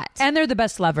sounds hot. And they're the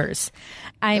best lovers.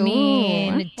 I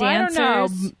mean, dancers. Well, I don't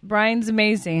know. Brian's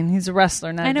amazing. He's a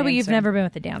wrestler, not a dancer. But you've never been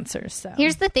with a dancer, so.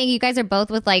 Here's the thing. You guys are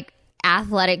both with, like,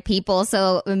 athletic people,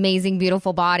 so amazing,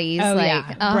 beautiful bodies. Oh, like,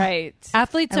 yeah. Right.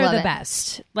 Athletes are the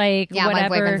best. Like, yeah, whatever.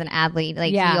 My boyfriend's an athlete.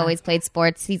 Like, he always played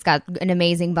sports. He's got an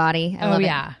amazing body. I love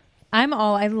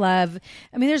it.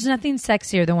 I mean, there's nothing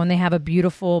sexier than when they have a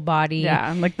beautiful body.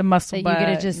 Yeah, like the muscle that you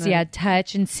get to just,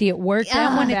 touch and see it work.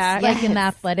 And when it's like in the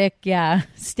athletic,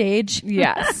 stage.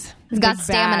 Yes. He's got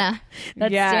stamina.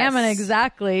 That's stamina,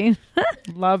 exactly.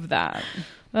 Love that.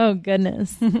 Oh,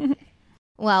 goodness.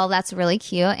 Well, that's really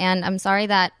cute. And I'm sorry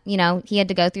that, he had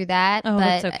to go through that. Oh, but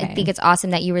that's okay. I think it's awesome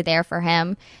that you were there for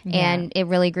him. Yeah. And it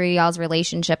really grew y'all's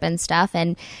relationship and stuff.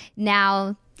 And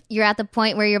now you're at the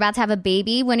point where you're about to have a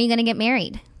baby. When are you going to get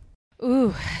married?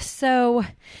 Ooh, so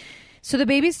the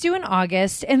baby's due in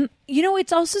August. And,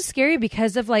 it's also scary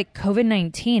because of like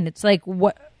COVID-19. It's like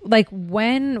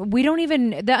when we don't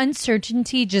even, the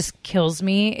uncertainty just kills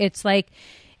me. It's like,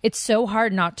 it's so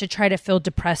hard not to try to feel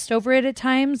depressed over it at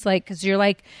times. Like, cause you're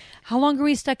like, how long are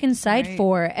we stuck inside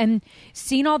for? And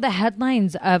seeing all the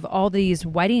headlines of all these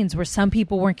weddings where some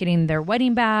people weren't getting their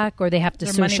wedding back or they have to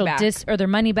their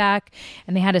money back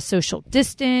and they had a social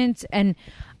distance. And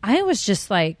I was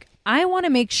just like, I want to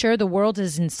make sure the world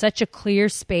is in such a clear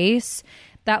space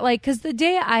that like, cause the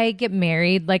day I get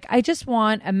married, like I just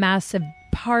want a massive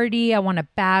party. I want a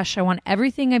bash. I want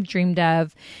everything I've dreamed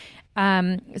of.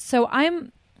 So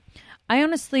I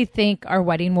honestly think our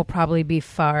wedding will probably be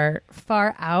far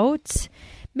out.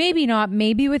 Maybe not,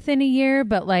 maybe within a year,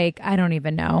 but like, I don't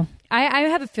even know. I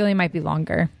have a feeling it might be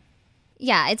longer.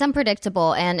 Yeah, it's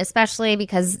unpredictable. And especially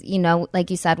because, like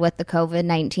you said, with the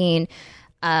COVID-19,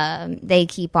 they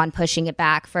keep on pushing it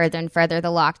back further and further, the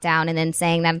lockdown, and then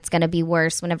saying that it's going to be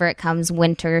worse whenever it comes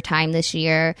winter time this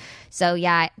year. So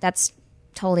yeah, that's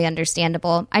totally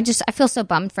understandable. I feel so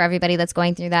bummed for everybody that's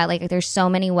going through that. Like, there's so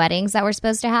many weddings that were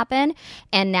supposed to happen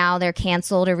and now they're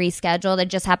canceled or rescheduled. It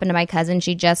just happened to my cousin.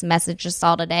 She just messaged us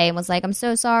all today and was like, I'm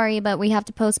so sorry, but we have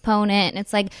to postpone it. And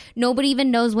it's like, nobody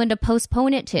even knows when to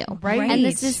postpone it to. Right. And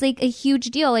this is like a huge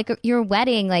deal. Like your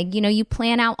wedding, like, you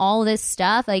plan out all this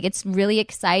stuff. Like, it's really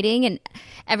exciting and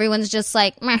everyone's just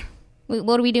like, meh,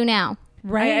 what do we do now?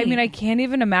 Right. I mean, I can't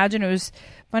even imagine. It was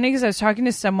funny because I was talking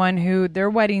to someone who their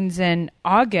wedding's in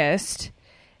August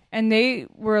and they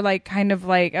were like, kind of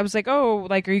like, I was like, oh,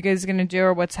 like, are you guys going to do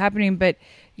or what's happening? But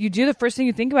you do, the first thing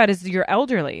you think about is your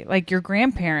elderly, like your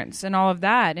grandparents and all of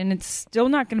that. And it's still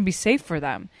not going to be safe for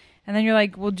them. And then you're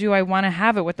like, well, do I want to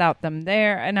have it without them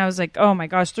there? And I was like, oh my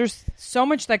gosh, there's so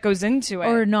much that goes into it.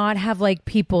 Or not have like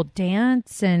people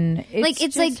dance, and it's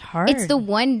just hard. It's the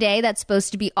one day that's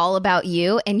supposed to be all about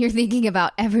you, and you're thinking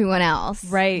about everyone else.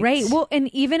 Right. Well,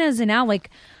 and even as a now, like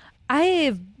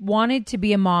I've wanted to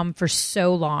be a mom for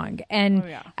so long. And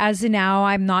as of now,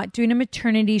 I'm not doing a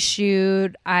maternity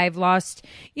shoot. I've lost,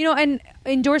 and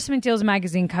endorsement deals,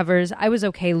 magazine covers. I was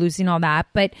okay losing all that,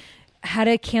 but had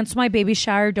to cancel my baby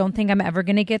shower. Don't think I'm ever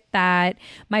going to get that.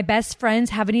 My best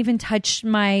friends haven't even touched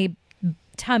my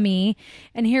tummy.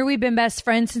 And here we've been best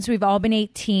friends since we've all been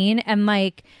 18. And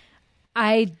they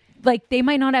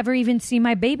might not ever even see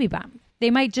my baby bump.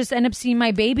 They might just end up seeing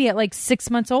my baby at like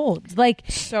 6 months old. Like,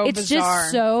 so it's bizarre.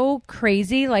 just so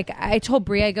crazy. Like I told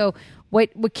Brie, I go,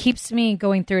 what keeps me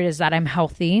going through it is that I'm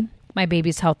healthy. My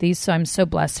baby's healthy. So I'm so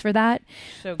blessed for that.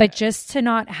 So but good. just to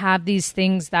not have these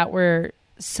things that were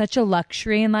such a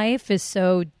luxury in life is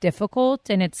so difficult.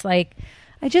 And it's like,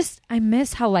 I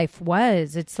miss how life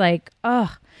was. It's like,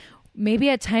 maybe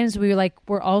at times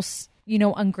we're all,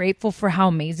 ungrateful for how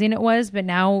amazing it was. But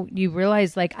now you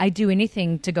realize like I'd do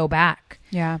anything to go back.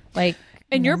 Yeah. Like,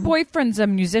 and your boyfriend's a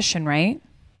musician, right?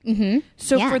 Mm-hmm.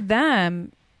 So Yeah. for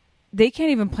them, they can't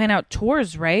even plan out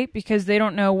tours, right? Because they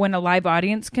don't know when a live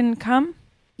audience can come.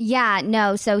 Yeah,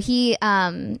 no. So he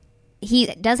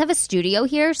does have a studio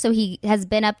here, so he has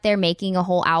been up there making a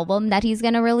whole album that he's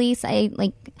going to release. I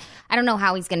don't know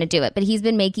how he's going to do it, but he's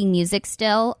been making music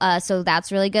still, so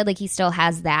that's really good. Like, he still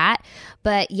has that.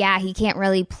 But yeah, he can't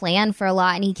really plan for a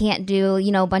lot, and he can't do,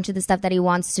 a bunch of the stuff that he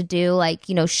wants to do, like,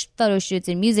 photo shoots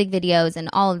and music videos and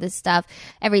all of this stuff,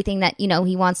 everything that,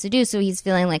 he wants to do. So he's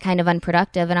feeling like kind of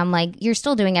unproductive. And I'm like, you're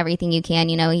still doing everything you can.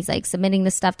 He's like submitting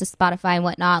this stuff to Spotify and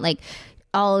whatnot, like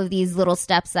all of these little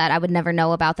steps that I would never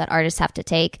know about that artists have to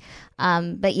take.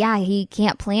 But yeah, he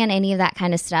can't plan any of that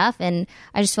kind of stuff. And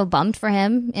I just feel bummed for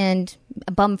him and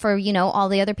bummed for, all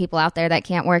the other people out there that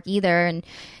can't work either. And,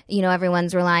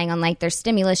 everyone's relying on like their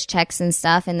stimulus checks and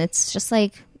stuff. And it's just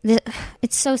like,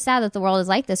 it's so sad that the world is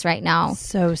like this right now.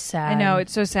 so sad. I know,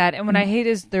 it's so sad. And what I hate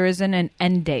is there isn't an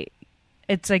end date.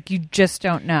 It's like you just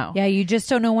don't know. Yeah, you just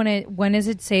don't know when is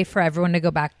it safe for everyone to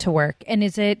go back to work, and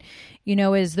is it,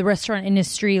 is the restaurant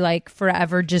industry like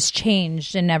forever just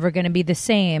changed and never going to be the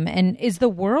same, and is the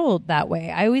world that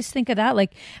way? I always think of that,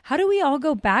 like, how do we all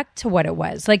go back to what it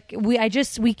was? Like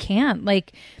we can't,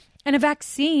 like, and a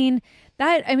vaccine.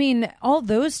 That, I mean, all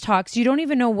those talks, you don't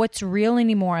even know what's real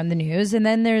anymore on the news, and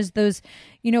then there's those,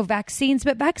 vaccines,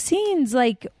 but vaccines,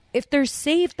 like, if they're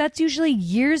safe, that's usually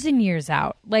years and years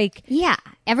out. Like, yeah,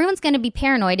 everyone's going to be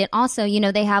paranoid. And also,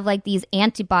 they have like these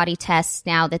antibody tests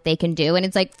now that they can do. And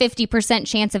it's like 50%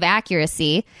 chance of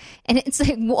accuracy. And it's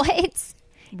like, what?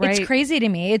 Right. It's crazy to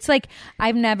me. It's like,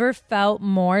 I've never felt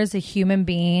more as a human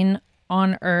being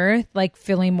on earth, like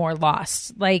feeling more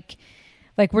lost. Like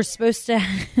we're supposed to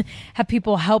have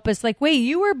people help us. Like, wait,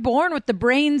 you were born with the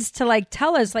brains to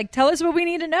tell us what we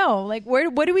need to know. Like,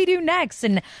 what do we do next?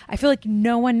 And I feel like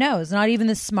no one knows, not even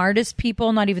the smartest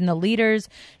people, not even the leaders.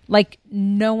 Like,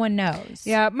 no one knows.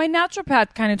 Yeah, my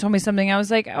naturopath kind of told me something. I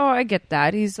was like, oh, I get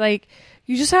that. He's like,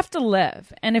 you just have to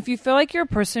live. And if you feel like you're a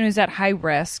person who's at high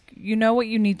risk, you know what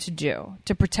you need to do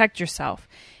to protect yourself.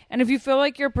 And if you feel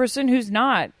like you're a person who's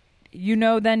not,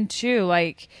 then too,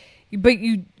 like, but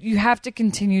you have to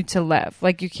continue to live.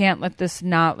 Like, you can't let this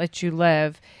not let you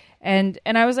live. And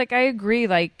I was like, I agree.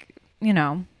 Like,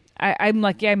 I'm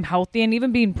lucky I'm healthy, and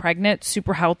even being pregnant,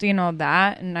 super healthy and all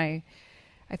that. And I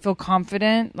feel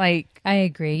confident. Like, I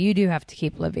agree. You do have to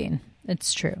keep living.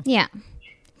 It's true. Yeah,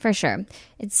 for sure.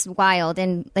 It's wild.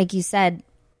 And like you said,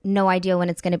 no idea when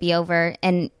it's going to be over.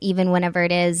 And even whenever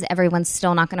it is, everyone's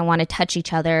still not going to want to touch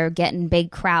each other, get in big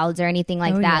crowds or anything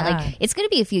like that. Yeah. Like, it's going to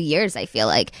be a few years, I feel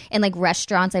like. And like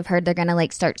restaurants, I've heard they're going to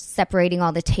like start separating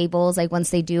all the tables, like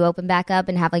once they do open back up,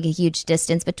 and have like a huge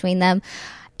distance between them.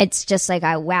 It's just like,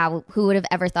 wow, who would have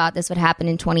ever thought this would happen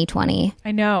in 2020?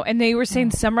 I know. And they were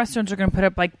saying some restaurants are going to put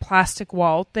up like plastic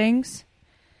wall things.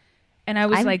 And I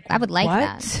was I would like what?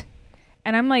 that.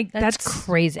 And I'm like, That's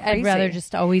crazy. I'd rather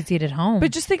just always eat at home.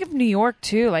 But just think of New York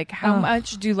too. Like, how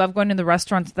much do you love going to the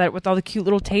restaurants that with all the cute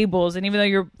little tables, and even though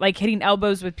you're like hitting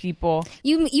elbows with people,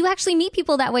 You actually meet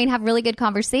people that way and have really good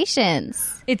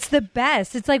conversations. it's the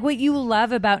best. It's like what you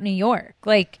love about New York.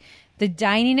 Like, the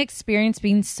dining experience,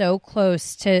 being so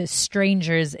close to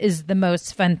strangers, is the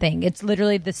most fun thing. It's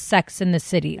literally the Sex in the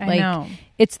City. I know.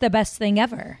 It's the best thing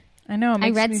ever. I know. I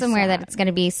read somewhere that it's going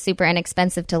to be super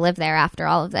inexpensive to live there after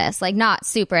all of this. Like, not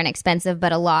super inexpensive,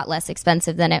 but a lot less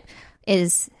expensive than it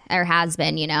is or has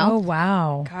been, you Oh, know?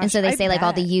 wow. Gosh, And so they I say like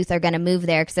all the bet. youth are going to move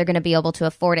there because they're going to be able to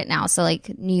afford it now. So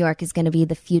like New York is going to be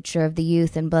the future of the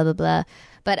youth and blah, blah, blah.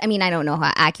 But I mean, I don't know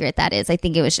how accurate that is. I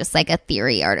think it was just like a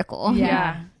theory article.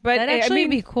 Yeah. But That'd actually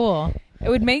be cool. It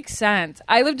would make sense.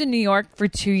 I lived in New York for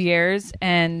 2 years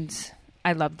and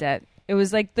I loved it. It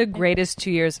was like the greatest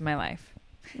 2 years of my life.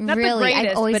 Not Really? the I've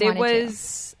greatest, always but it wanted to.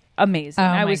 was amazing. Oh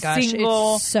I my was gosh,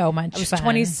 single. it's so much I was fun.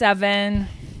 27.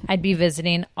 I'd be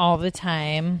visiting all the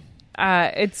time.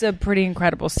 It's a pretty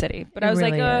incredible city. But It I was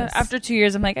really like, is. after 2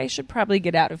 years, I'm like, I should probably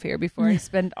get out of here before I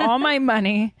spend all my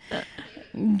money,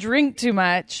 drink too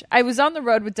much. I was on the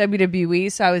road with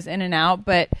WWE, so I was in and out,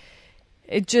 but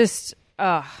it just,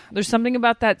 there's something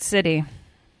about that city.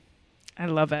 I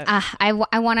love it.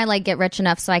 I want to like get rich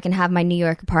enough so I can have my New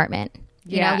York apartment.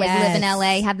 You know, like live in Yes.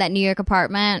 LA, have that New York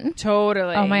apartment.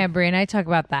 Totally. Oh my God, Brie and I talk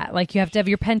about that. Like, you have to have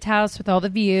your penthouse with all the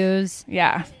views.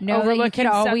 Yeah. Know that you Overlooking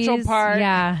could Central always, Park.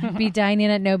 yeah, be dining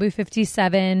at Nobu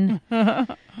 57,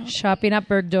 shopping at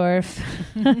Bergdorf.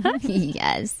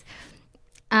 Yes.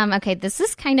 Okay, this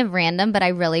is kind of random, but I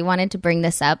really wanted to bring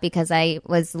this up because I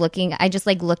just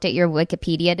like looked at your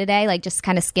Wikipedia today, like just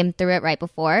kind of skimmed through it right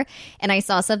before, and I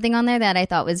saw something on there that I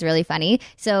thought was really funny.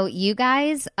 So you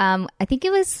guys, I think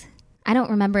it was, I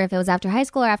don't remember if it was after high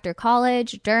school or after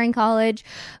college, during college,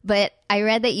 but I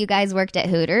read that you guys worked at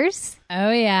Hooters.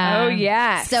 Oh, yeah. Oh,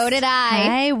 yes. So did I.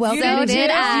 Hi, welcome So to did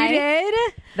Hooters. I. You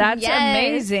did? That's Yes.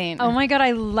 amazing. Oh my God,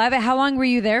 I love it. How long were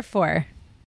you there for?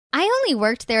 I only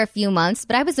worked there a few months,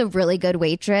 but I was a really good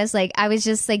waitress. Like, I was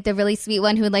just like the really sweet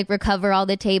one who would like recover all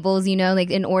the tables, you know, like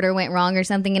an order went wrong or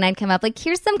something. And I'd come up like,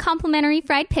 here's some complimentary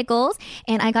fried pickles.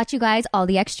 And I got you guys all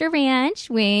the extra ranch,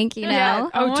 wink, you know. Yeah.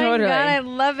 Oh, my totally. God, I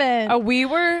love it. Oh, we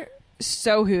were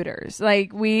so Hooters.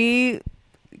 Like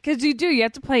because you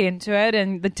have to play into it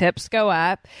and the tips go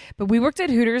up. But we worked at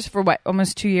Hooters for what,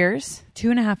 almost 2 years?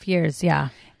 2.5 years, yeah.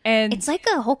 And It's like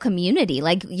a whole community.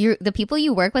 Like the people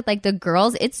you work with, like the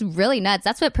girls, it's really nuts.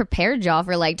 That's what prepared y'all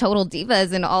for like Total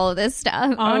Divas and all of this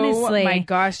stuff. Honestly. Oh my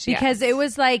gosh, yes. Because it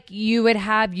was like you would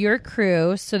have your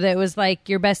crew, so that it was like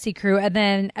your bestie crew, and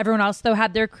then everyone else though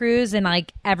had their crews, and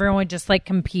like everyone would just like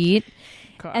compete.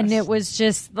 Gosh. And it was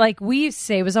just like we used to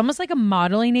say, it was almost like a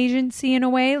modeling agency in a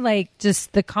way, like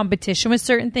just the competition with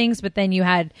certain things, but then you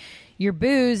had your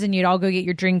booze and you'd all go get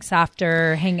your drinks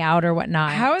after, hang out or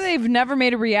whatnot. how they've never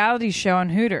made a reality show on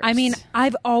Hooters. I mean,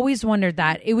 I've always wondered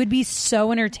that. It would be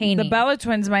so entertaining. the Bella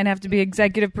twins might have to be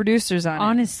executive producers on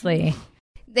Honestly.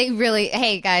 They really,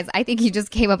 hey guys, I think you just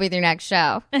came up with your next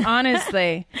show. it.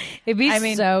 Honestly. It'd be I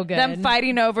mean, so good. them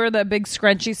fighting over the big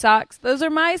scrunchy socks. Those are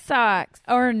my socks.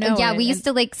 Or no. Yeah, we used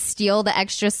to like steal the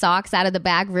extra socks out of the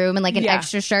back room and like an Yeah.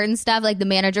 extra shirt and stuff. Like the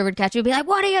manager would catch you and be like,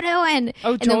 "What are you doing?"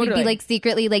 Oh, And then we'd be totally. like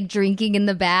secretly like drinking in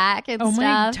the back and Oh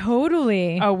my, stuff.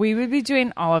 totally. Oh, we would be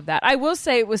doing all of that. I will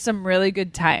say it was some really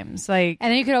good times. Like,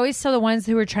 And then you could always tell the ones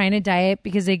who were trying to diet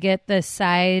because they get the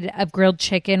side of grilled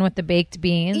chicken with the baked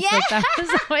beans. Yeah. Like that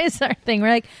was always our thing. We're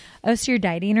like, oh, so you're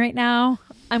dieting right now?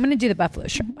 I'm going to do the buffalo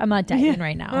shrimp. I'm not dieting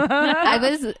right now. I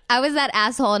was that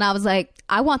asshole and I was like,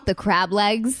 I want the crab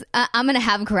legs. I'm gonna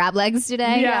have crab legs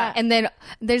today. Yeah. And then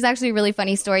there's actually a really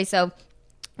funny story. So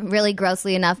really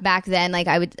grossly enough, back then, like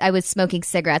I was smoking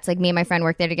cigarettes. Like me and my friend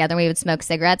worked there together. And we would smoke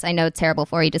cigarettes. I know it's terrible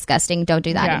for you, disgusting. Don't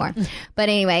do that Yeah. anymore. But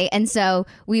anyway, and so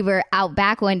we were out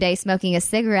back one day smoking a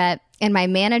cigarette, and my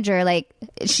manager, like,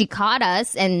 she caught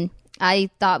us, and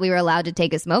I thought we were allowed to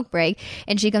take a smoke break.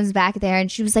 And she comes back there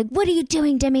and she was like, "What are you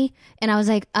doing, Demi?" And I was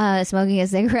like, smoking a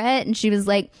cigarette. And she was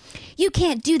like, "You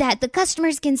can't do that. The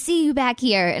customers can see you back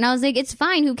here." And I was like, "It's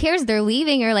fine. Who cares? They're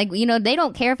leaving." Or like, you know, they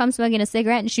don't care if I'm smoking a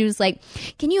cigarette. And she was like,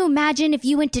 "Can you imagine if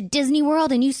you went to Disney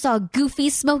World and you saw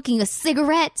Goofy smoking a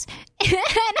cigarette?" And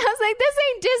I was like, "This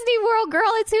ain't Disney World,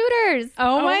 girl. It's Hooters."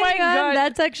 Oh, my my God. God.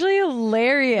 That's actually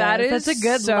hilarious. that is That's a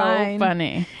good so line.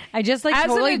 funny. I just like As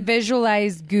totally an-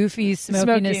 visualized Goofy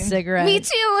smoking a Smoking. cigarette. Me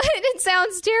too. It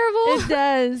sounds terrible. It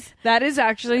does. That is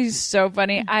actually so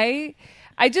funny.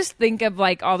 I just think of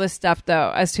like all this stuff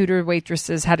though, as Hooter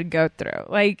waitresses had to go through.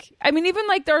 Like, I mean, even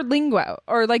like their lingo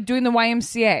or like doing the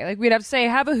YMCA. Like we'd have to say,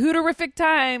 "Have a Hooterific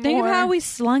time." Think or, of how we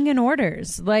slung in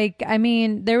orders. Like, I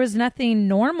mean, there was nothing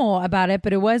normal about it,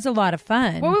 but it was a lot of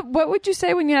fun. What would you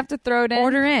say when you have to throw it in?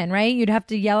 Order in, right? You'd have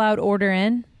to yell out order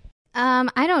in.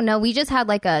 I don't know. We just had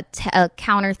like a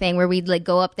counter thing where we'd like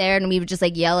go up there and we would just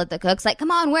like yell at the cooks like,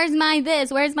 come on, where's my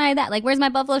this? Where's my that? Like, where's my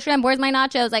buffalo shrimp? Where's my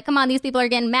nachos? Like, come on, these people are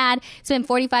getting mad. It's been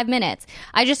 45 minutes.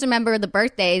 I just remember the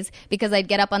birthdays because I'd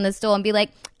get up on the stool and be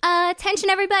like, attention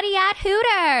everybody at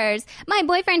Hooters. My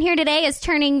boyfriend here today is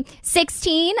turning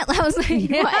 16. I was like,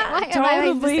 why am I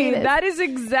supposed to say this? That is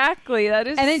exactly. That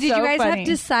is. And then did so you guys funny. have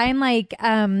to sign like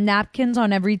napkins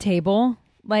on every table?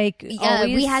 Like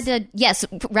always? We had to,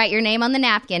 write your name on the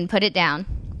napkin, put it down.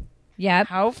 Yep.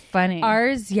 How funny.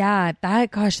 Ours, yeah. That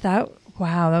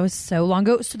was so long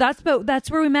ago. So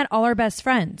that's where we met all our best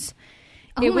friends.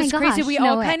 Oh it was my crazy. gosh, We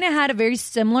no all way. kind of had a very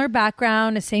similar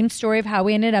background, the same story of how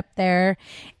we ended up there.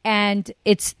 And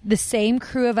it's the same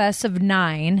crew of us of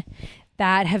 9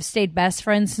 that have stayed best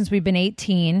friends since we've been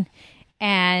 18.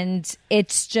 And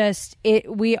it's just,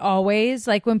 we always,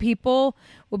 like when people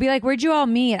will be like, where'd you all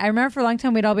meet? I remember for a long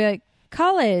time, we'd all be like,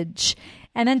 college.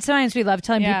 And then sometimes we love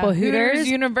telling people Hooters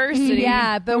University.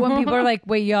 Yeah, but when people are like,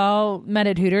 wait, y'all met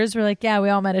at Hooters? We're like, yeah, we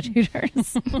all met at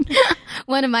Hooters.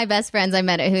 One of my best friends I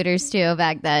met at Hooters too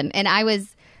back then. And I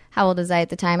was, how old was I at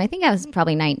the time? I think I was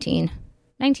probably 19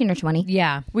 or 20.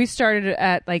 Yeah. We started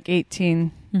at like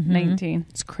 18, 19.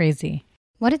 It's crazy.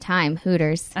 What a time,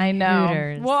 Hooters. I know.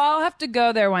 Hooters. Well, I'll have to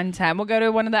go there one time. We'll go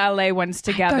to one of the LA ones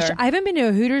together. Gosh, I haven't been to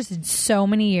a Hooters in so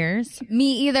many years.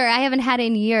 Me either. I haven't had it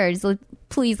in years.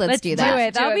 Please, let's do that. do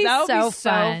it. That'll be so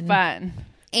fun.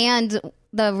 And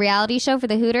the reality show for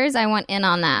the Hooters, I want in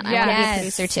on that. I want to be a Yes.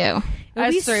 producer too. It would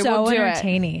be Us three, so we'll do it.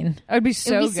 entertaining. It would be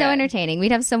so It would be good. so entertaining.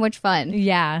 We'd have so much fun.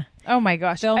 Yeah. Oh my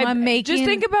gosh. I'm making- Just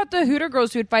think about the Hooter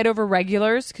girls who would fight over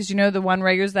regulars, because you know the one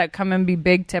regulars that come and be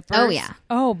big tippers. Oh, yeah.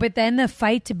 Oh, but then the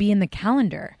fight to be in the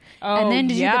calendar. Oh, and then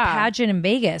to do the yeah. pageant in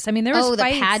Vegas. I mean, there was Oh, the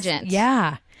fights. pageant.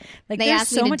 Yeah. Like They there's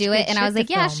asked so me to much do good it, and I shit was like,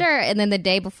 to yeah, film. sure. And then the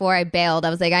day before I bailed, I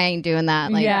was like, I ain't doing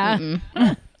that. Like, Yeah.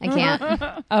 I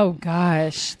can't. Oh,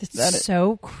 gosh. That's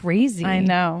so crazy. I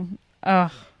know.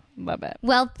 Oh, love it.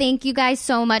 Well, thank you guys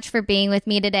so much for being with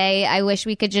me today. I wish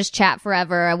we could just chat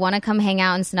forever. I want to come hang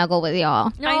out and snuggle with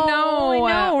y'all. I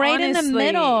know. Right in the honestly.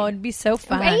 middle. It'd be so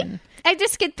fun. Right? I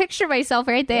just could picture myself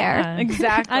right there. Yeah.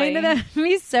 Exactly. I know that'd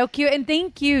be so cute. And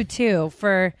thank you too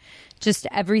for just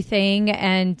everything,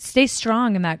 and stay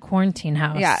strong in that quarantine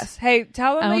house. Yes. Hey,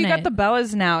 tell them that Own you got it. the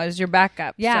Bellas now as your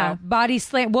backup. Yeah. So. Body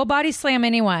slam. We'll body slam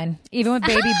anyone, even with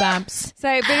baby bumps.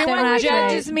 Say, if anyone not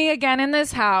judges good. me again in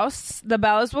this house, the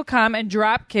Bellas will come and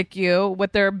drop kick you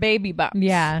with their baby bumps.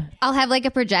 Yeah. I'll have like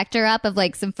a projector up of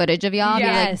like some footage of y'all. Be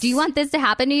like, Yes. do you want this to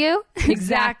happen to you?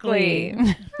 Exactly.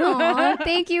 Aw,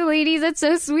 thank you, ladies. That's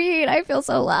so sweet. I feel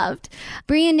so loved.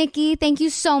 Bree and Nikki, thank you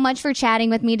so much for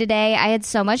chatting with me today. I had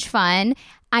so much fun.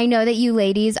 I know that you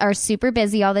ladies are super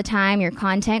busy all the time. You're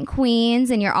content queens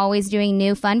and you're always doing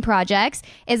new fun projects.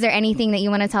 Is there anything that you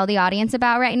want to tell the audience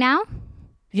about right now?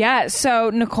 Yeah. So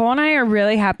Nicole and I are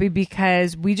really happy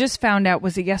because we just found out,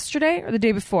 was it yesterday or the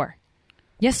day before?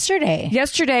 Yesterday.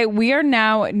 Yesterday, we are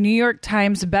now New York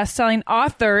Times bestselling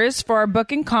authors for our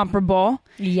book Incomparable.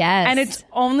 Yes. And it's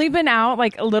only been out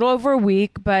like a little over a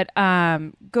week, but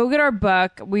go get our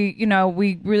book. We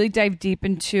really dive deep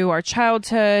into our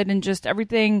childhood and just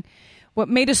everything, what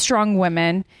made us strong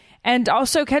women. And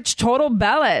also catch Total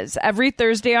Bellas every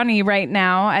Thursday on E! Right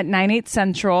now at 9/8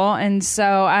 Central. And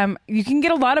so you can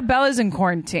get a lot of Bellas in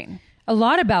quarantine. a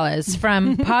lot of Bellas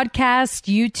from podcast,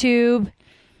 YouTube,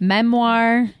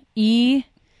 memoir, E!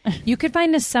 You could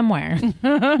find us somewhere.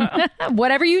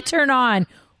 Whatever you turn on,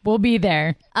 we'll be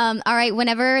there. All right,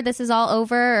 whenever this is all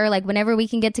over, or like whenever we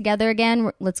can get together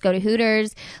again, let's go to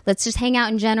Hooters. Let's just hang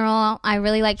out in general. I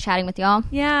really like chatting with y'all.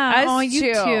 Yeah. Us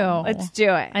you too. Let's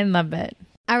do it. I love it.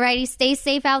 Alrighty, stay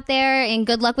safe out there and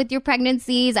good luck with your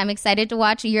pregnancies. I'm excited to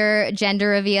watch your gender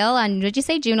reveal on, did you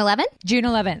say June 11th? June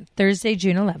 11th. Thursday,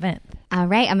 June 11th. All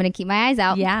right, I'm going to keep my eyes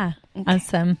out. Yeah.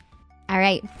 Awesome. All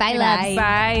right, bye, loves.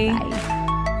 Bye.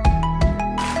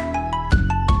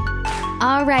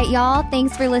 All right, y'all.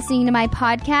 Thanks for listening to my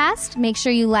podcast. Make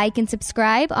sure you like and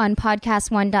subscribe on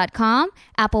podcast1.com,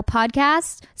 Apple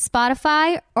Podcasts,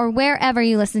 Spotify, or wherever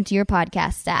you listen to your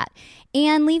podcasts at.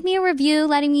 And leave me a review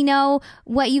letting me know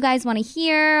what you guys want to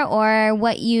hear or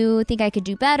what you think I could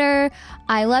do better.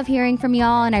 I love hearing from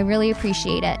y'all, and I really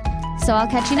appreciate it. So I'll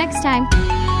catch you next time.